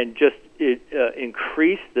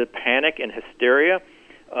 increase the panic and hysteria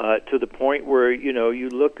to the point where you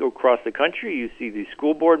look across the country, you see these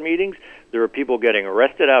school board meetings. There are people getting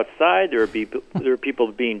arrested outside. There are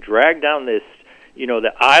people being dragged down the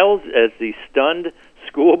aisles as the stunned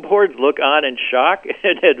school boards look on in shock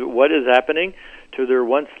at what is happening to their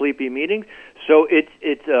once sleepy meetings. So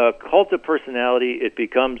it's a cult of personality. It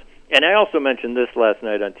becomes, and I also mentioned this last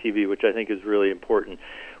night on TV, which I think is really important.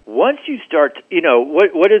 Once you start,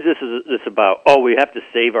 what is this about? Oh, we have to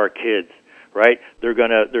save our kids, right? They're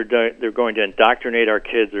going to indoctrinate our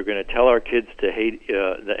kids. They're going to tell our kids to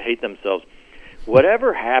hate themselves.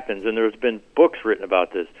 Whatever happens, and there's been books written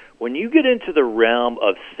about this, when you get into the realm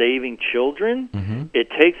of saving children, it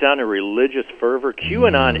takes on a religious fervor.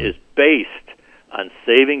 QAnon is based on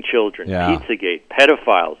saving children, Pizzagate,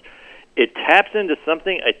 pedophiles. It taps into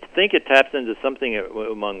something, I think it taps into something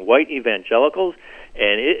among white evangelicals,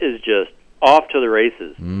 and it is just off to the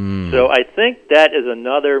races. So I think that is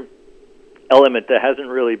another element that hasn't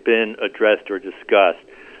really been addressed or discussed.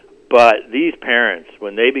 But these parents,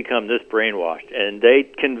 when they become this brainwashed and they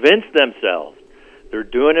convince themselves they're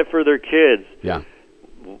doing it for their kids,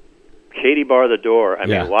 Katie bar the door. I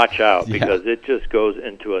mean, watch out, because it just goes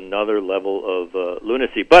into another level of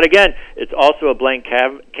lunacy. But again, it's also a blank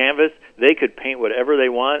canvas. They could paint whatever they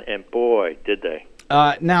want, and boy, did they.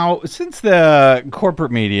 Now, since the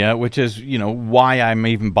corporate media, which is, why I'm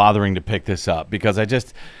even bothering to pick this up, because I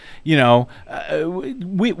just...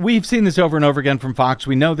 we've seen this over and over again from Fox.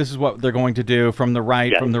 We know this is what they're going to do from the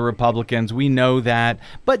right, from the Republicans. We know that.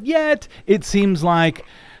 But yet, it seems like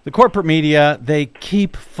the corporate media, they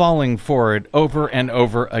keep falling for it over and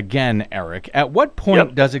over again, Eric. At what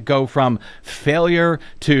point does it go from failure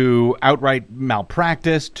to outright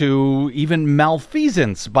malpractice to even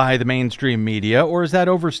malfeasance by the mainstream media? Or is that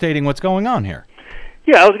overstating what's going on here?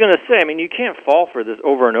 Yeah, I was going to say, I mean, you can't fall for this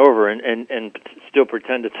over and over and still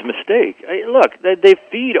pretend it's a mistake. Look, they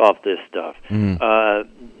feed off this stuff.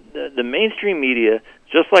 The mainstream media,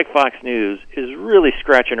 just like Fox News, is really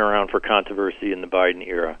scratching around for controversy in the Biden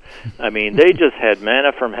era. I mean, they just had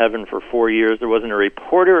manna from heaven for 4 years. There wasn't a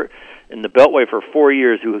reporter in the Beltway for 4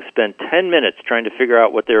 years who spent 10 minutes trying to figure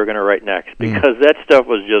out what they were going to write next, because that stuff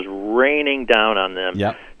was just raining down on them,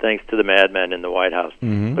 thanks to the madmen in the White House.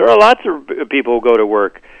 There are lots of people who go to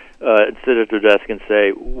work and sit at their desk and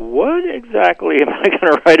say, what exactly am I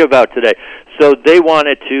going to write about today? So they want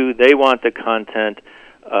the content,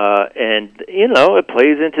 and, it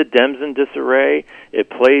plays into Dems in disarray. It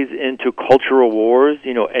plays into cultural wars,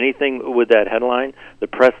 anything with that headline. The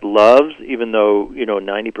press loves, even though,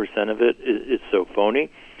 90% of it is so phony.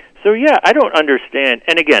 So, I don't understand.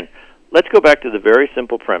 And again, let's go back to the very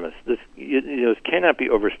simple premise. This cannot be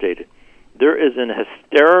overstated. There is an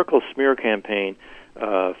hysterical smear campaign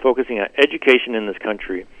focusing on education in this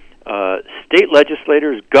country. State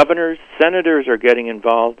legislators, governors, senators are getting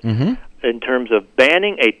involved in terms of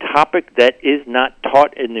banning a topic that is not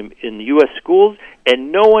taught in the U.S. schools,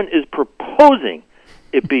 and no one is proposing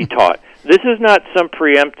it be taught. This is not some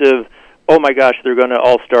preemptive, oh my gosh, they're going to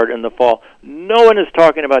all start in the fall. No one is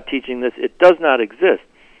talking about teaching this. It does not exist.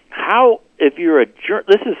 How, if you're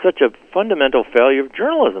this is such a fundamental failure of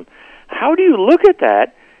journalism. How do you look at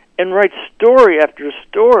that and write story after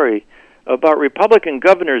story about Republican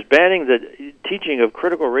governors banning the teaching of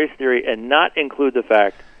critical race theory and not include the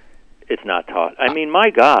fact it's not taught? I mean, my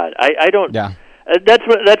God, I don't. Yeah.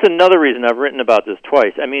 That's another reason I've written about this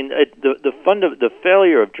twice. I mean, the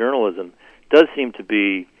failure of journalism does seem to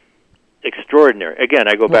be extraordinary. Again,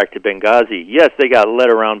 I go back to Benghazi. Yes, they got led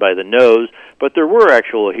around by the nose, but there were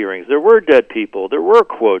actual hearings. There were dead people. There were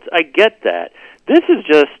quotes. I get that. This is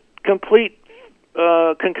just complete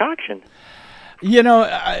concoction.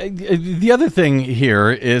 The other thing here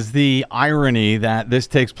is the irony that this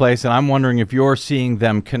takes place, and I'm wondering if you're seeing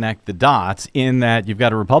them connect the dots, in that you've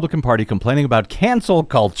got a Republican Party complaining about cancel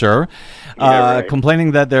culture, complaining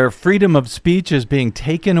that their freedom of speech is being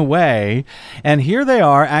taken away, and here they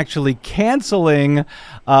are actually canceling,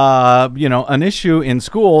 an issue in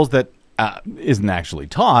schools that isn't actually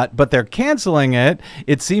taught, but they're canceling it.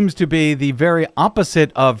 It seems to be the very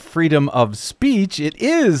opposite of freedom of speech. It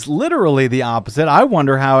is literally the opposite. I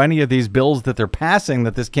wonder how any of these bills that they're passing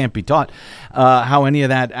that this can't be taught, how any of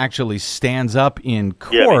that actually stands up in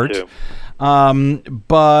court. Yeah, me too.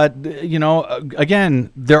 But,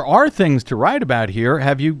 again, there are things to write about here.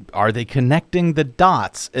 Are they connecting the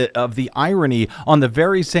dots of the irony on the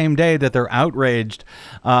very same day that they're outraged,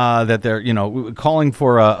 that they're, calling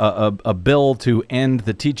for a bill to end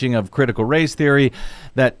the teaching of critical race theory,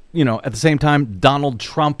 that, at the same time, Donald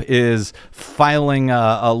Trump is filing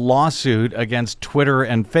a lawsuit against Twitter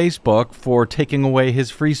and Facebook for taking away his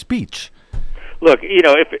free speech? Look,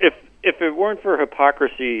 if it weren't for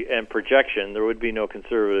hypocrisy and projection, there would be no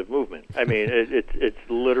conservative movement. I mean, it's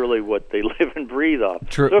literally what they live and breathe off.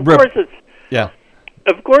 True. So of course it's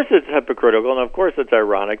Of course it's hypocritical, and of course it's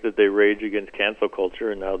ironic that they rage against cancel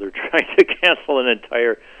culture, and now they're trying to cancel an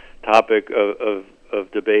entire topic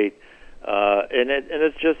of debate. And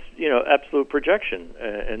it's just, absolute projection,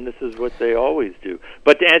 and this is what they always do.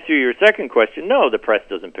 But to answer your second question, no, the press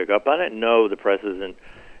doesn't pick up on it. No, the press isn't,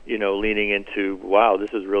 leaning into, wow, this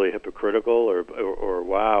is really hypocritical, or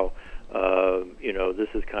wow, this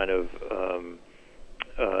is kind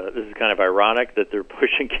of ironic that they're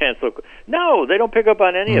pushing cancel. No, they don't pick up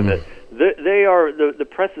on any of it. The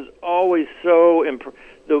press is always so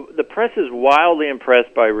the press is wildly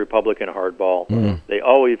impressed by Republican hardball. They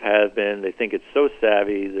always have been. They think it's so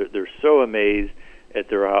savvy. They're so amazed at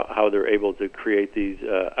how they're able to create these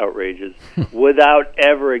outrages without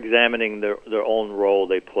ever examining their own role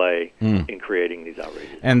they play in creating these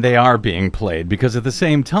outrages. And they are being played, because at the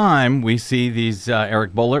same time we see these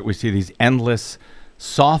Eric Boehlert, we see these endless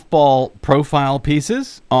softball profile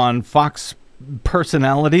pieces on Fox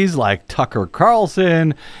personalities like Tucker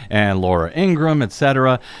Carlson and Laura Ingraham,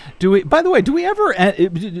 etc. Do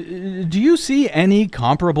you see any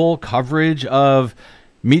comparable coverage of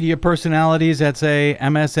media personalities at, say,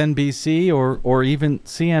 MSNBC or even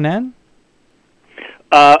CNN?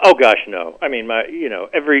 Oh gosh, no. I mean,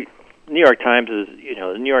 every New York Times is,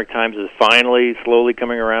 the New York Times is finally slowly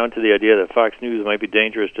coming around to the idea that Fox News might be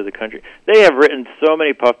dangerous to the country. They have written so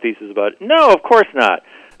many puff pieces about it. No, of course not.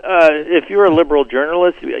 If you're a liberal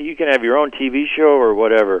journalist, you can have your own TV show or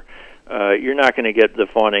whatever. You're not going to get the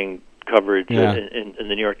fawning coverage in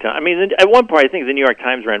the New York Times. I mean, at one point, I think the New York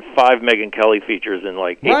Times ran 5 Megyn Kelly features in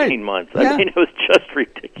 18 months. I mean, it was just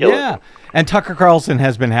ridiculous. Yeah, and Tucker Carlson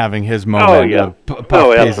has been having his moment of puff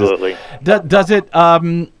pieces. Absolutely. Does it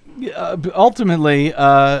ultimately,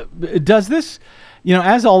 does this...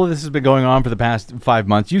 as all of this has been going on for the past 5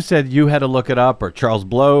 months, you said you had to look it up, or Charles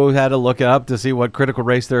Blow had to look it up to see what critical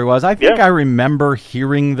race theory was. I think I remember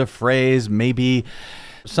hearing the phrase, maybe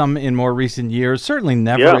some in more recent years, certainly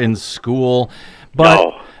never in school.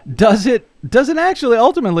 But does it actually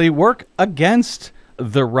ultimately work against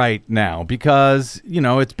the right now? Because,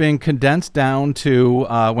 it's being condensed down to,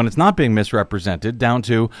 when it's not being misrepresented, down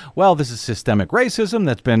to, well, this is systemic racism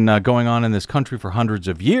that's been going on in this country for hundreds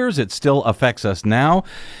of years. It still affects us now.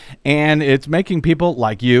 And it's making people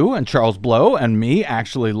like you and Charles Blow and me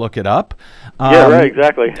actually look it up. Right,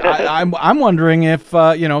 exactly. I'm wondering if,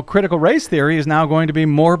 critical race theory is now going to be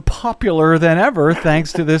more popular than ever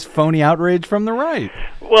thanks to this phony outrage from the right.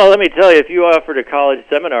 Well, let me tell you, if you offered a college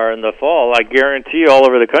seminar in the fall, I guarantee you all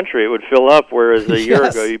over the country it would fill up, whereas a year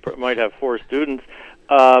ago you might have 4 students.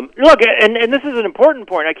 Look, and this is an important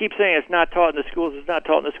point. I keep saying it's not taught in the schools. It's not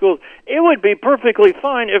taught in the schools. It would be perfectly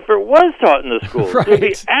fine if it was taught in the schools. Right. It would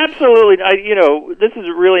be absolutely. This is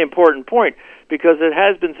a really important point because it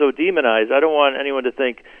has been so demonized. I don't want anyone to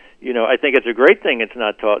think. I think it's a great thing it's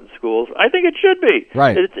not taught in schools. I think it should be.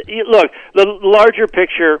 Right. Look, the larger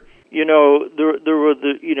picture. There was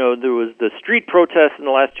the street protests in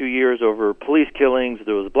the last 2 years over police killings.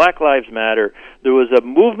 There was Black Lives Matter. There was a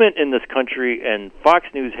movement in this country, and Fox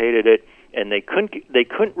News hated it, and they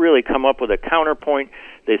couldn't really come up with a counterpoint.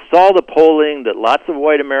 They saw the polling that lots of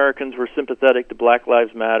white Americans were sympathetic to Black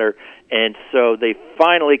Lives Matter, and so they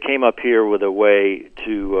finally came up here with a way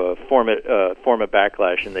to form a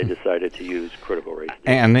backlash, and they decided to use critical race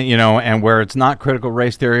theory. And where it's not critical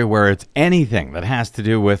race theory, where it's anything that has to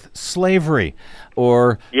do with slavery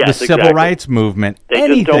or the civil rights movement, they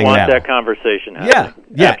anything just don't want now. that conversation happening.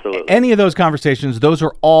 Yeah, absolutely. Any of those conversations, those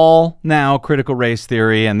are all now critical race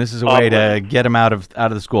theory, and this is a way to get them out of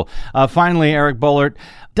the school. Finally, Eric Boehlert,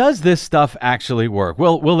 does this stuff actually work?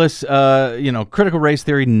 Will this critical race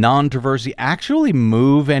theory non-controversy actually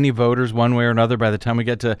move any voters one way or another by the time we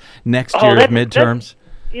get to next year's midterms?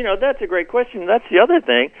 That's a great question. That's the other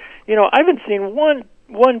thing. I haven't seen one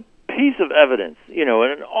piece of evidence, in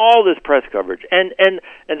all this press coverage, and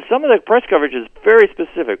some of the press coverage is very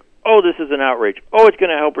specific. Oh, this is an outrage. Oh, it's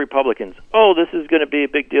going to help Republicans. Oh, this is going to be a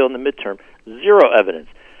big deal in the midterm. Zero evidence.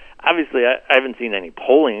 Obviously, I haven't seen any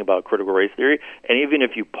polling about critical race theory, and even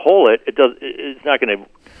if you poll it, it's not going to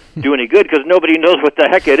do any good because nobody knows what the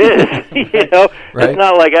heck it is. Right. It's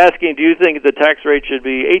not like asking, do you think the tax rate should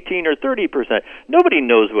be 18 or 30%? Nobody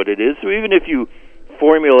knows what it is. So even if you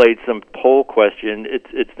formulate some poll question,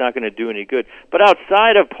 it's not going to do any good. But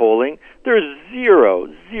outside of polling, there's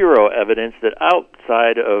zero evidence that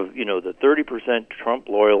outside of the 30% Trump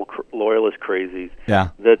loyalist crazies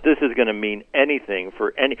that this is going to mean anything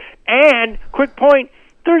for any. And quick point,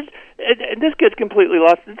 and this gets completely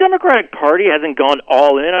lost. The Democratic Party hasn't gone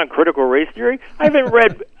all in on critical race theory. I haven't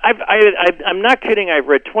read. I'm not kidding. I've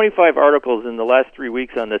read 25 articles in the last 3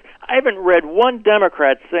 weeks on this. I haven't read one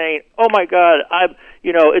Democrat saying, "Oh my God,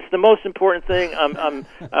 It's the most important thing. I'm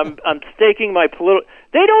staking my political.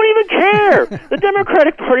 They don't even care. The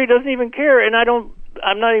Democratic Party doesn't even care, and I don't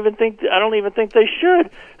even think they should.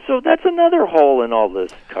 So that's another hole in all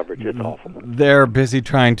this coverage. It's awful. They're busy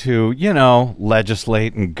trying to,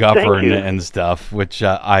 legislate and govern and stuff, which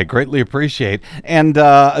I greatly appreciate. And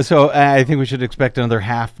so I think we should expect another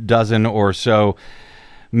half dozen or so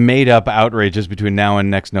made-up outrages between now and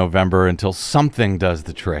next November until something does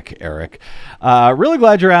the trick, Eric. Really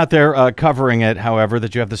glad you're out there covering it, however,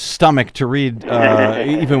 that you have the stomach to read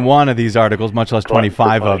even one of these articles, much less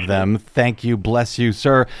 25 of them. Thank you. Bless you,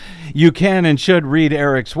 sir. You can and should read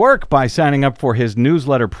Eric's work by signing up for his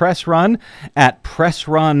newsletter Press Run at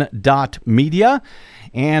pressrun.media.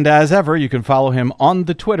 And as ever, you can follow him on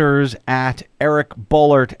the Twitters at Eric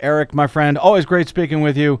Boehlert. Eric, my friend, always great speaking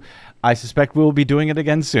with you. I suspect we will be doing it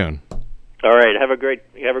again soon. All right. Have a great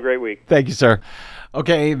week. Thank you, sir.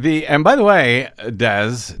 Okay. And by the way,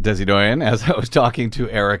 Desi Doyen, as I was talking to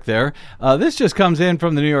Eric there, this just comes in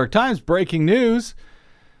from the New York Times. Breaking news.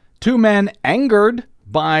 2 men angered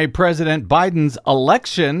by President Biden's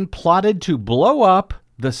election plotted to blow up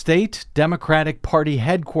the state Democratic Party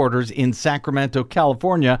headquarters in Sacramento,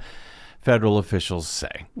 California, federal officials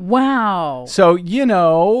say. Wow. So,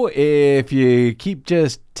 if you keep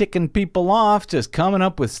just ticking people off, just coming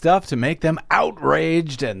up with stuff to make them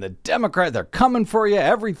outraged, and the Democrats, they're coming for you,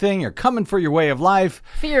 everything, you're coming for your way of life.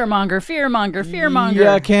 Fearmonger.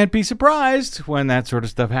 Yeah, can't be surprised when that sort of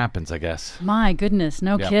stuff happens, I guess. My goodness,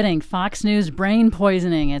 no kidding. Fox News brain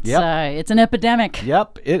poisoning. It's an epidemic.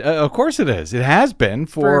 Yep, of course it is. It has been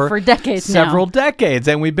for decades several decades,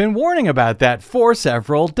 and we've been warning about that for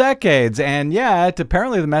several decades. And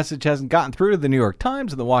apparently the message hasn't gotten through to the New York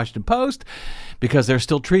Times and the Washington Post, because they're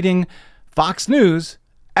still treating Fox News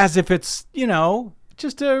as if it's,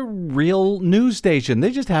 just a real news station. They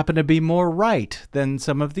just happen to be more right than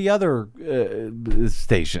some of the other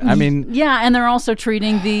stations. I mean... Yeah, and they're also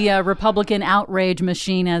treating the Republican outrage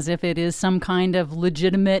machine as if it is some kind of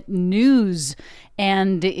legitimate news.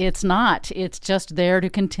 And it's not. It's just there to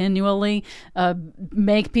continually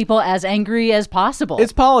make people as angry as possible.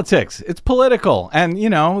 It's politics. It's political. And,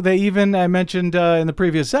 they even mentioned in the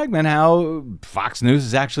previous segment how Fox News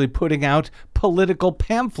is actually putting out political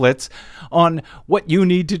pamphlets on what you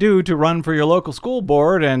need to do to run for your local school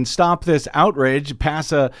board and stop this outrage,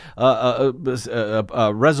 pass a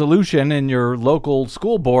resolution in your local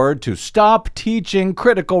school board to stop teaching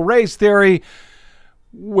critical race theory,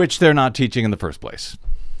 which they're not teaching in the first place.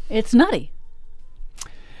 It's nutty.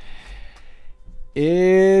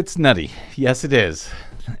 It's nutty. Yes, it is.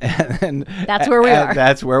 And that's where we are.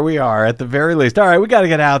 That's where we are, at the very least. All right, we got to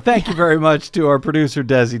get out. Thank you very much to our producer,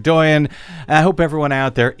 Desi Doyen. I hope everyone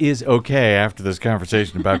out there is okay after this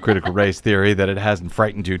conversation about critical race theory, that it hasn't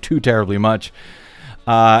frightened you too terribly much.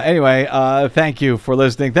 Anyway, thank you for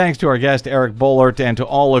listening. Thanks to our guest, Eric Boehlert, and to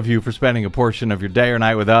all of you for spending a portion of your day or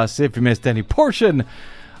night with us. If you missed any portion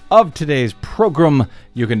of today's program,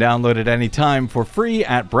 you can download it anytime for free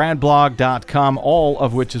at bradblog.com, all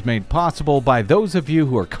of which is made possible by those of you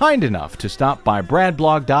who are kind enough to stop by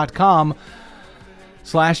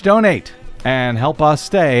bradblog.com/donate and help us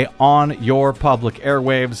stay on your public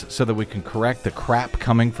airwaves so that we can correct the crap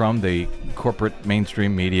coming from the corporate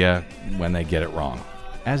mainstream media when they get it wrong,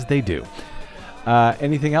 as they do.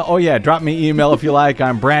 Anything else? Oh, yeah, drop me email if you like.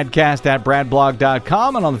 I'm BradCast at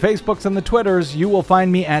bradblog.com, and on the Facebooks and the Twitters, you will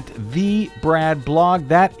find me at The Brad Blog.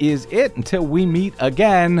 That is it until we meet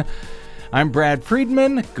again. I'm Brad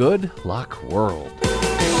Friedman. Good luck, world.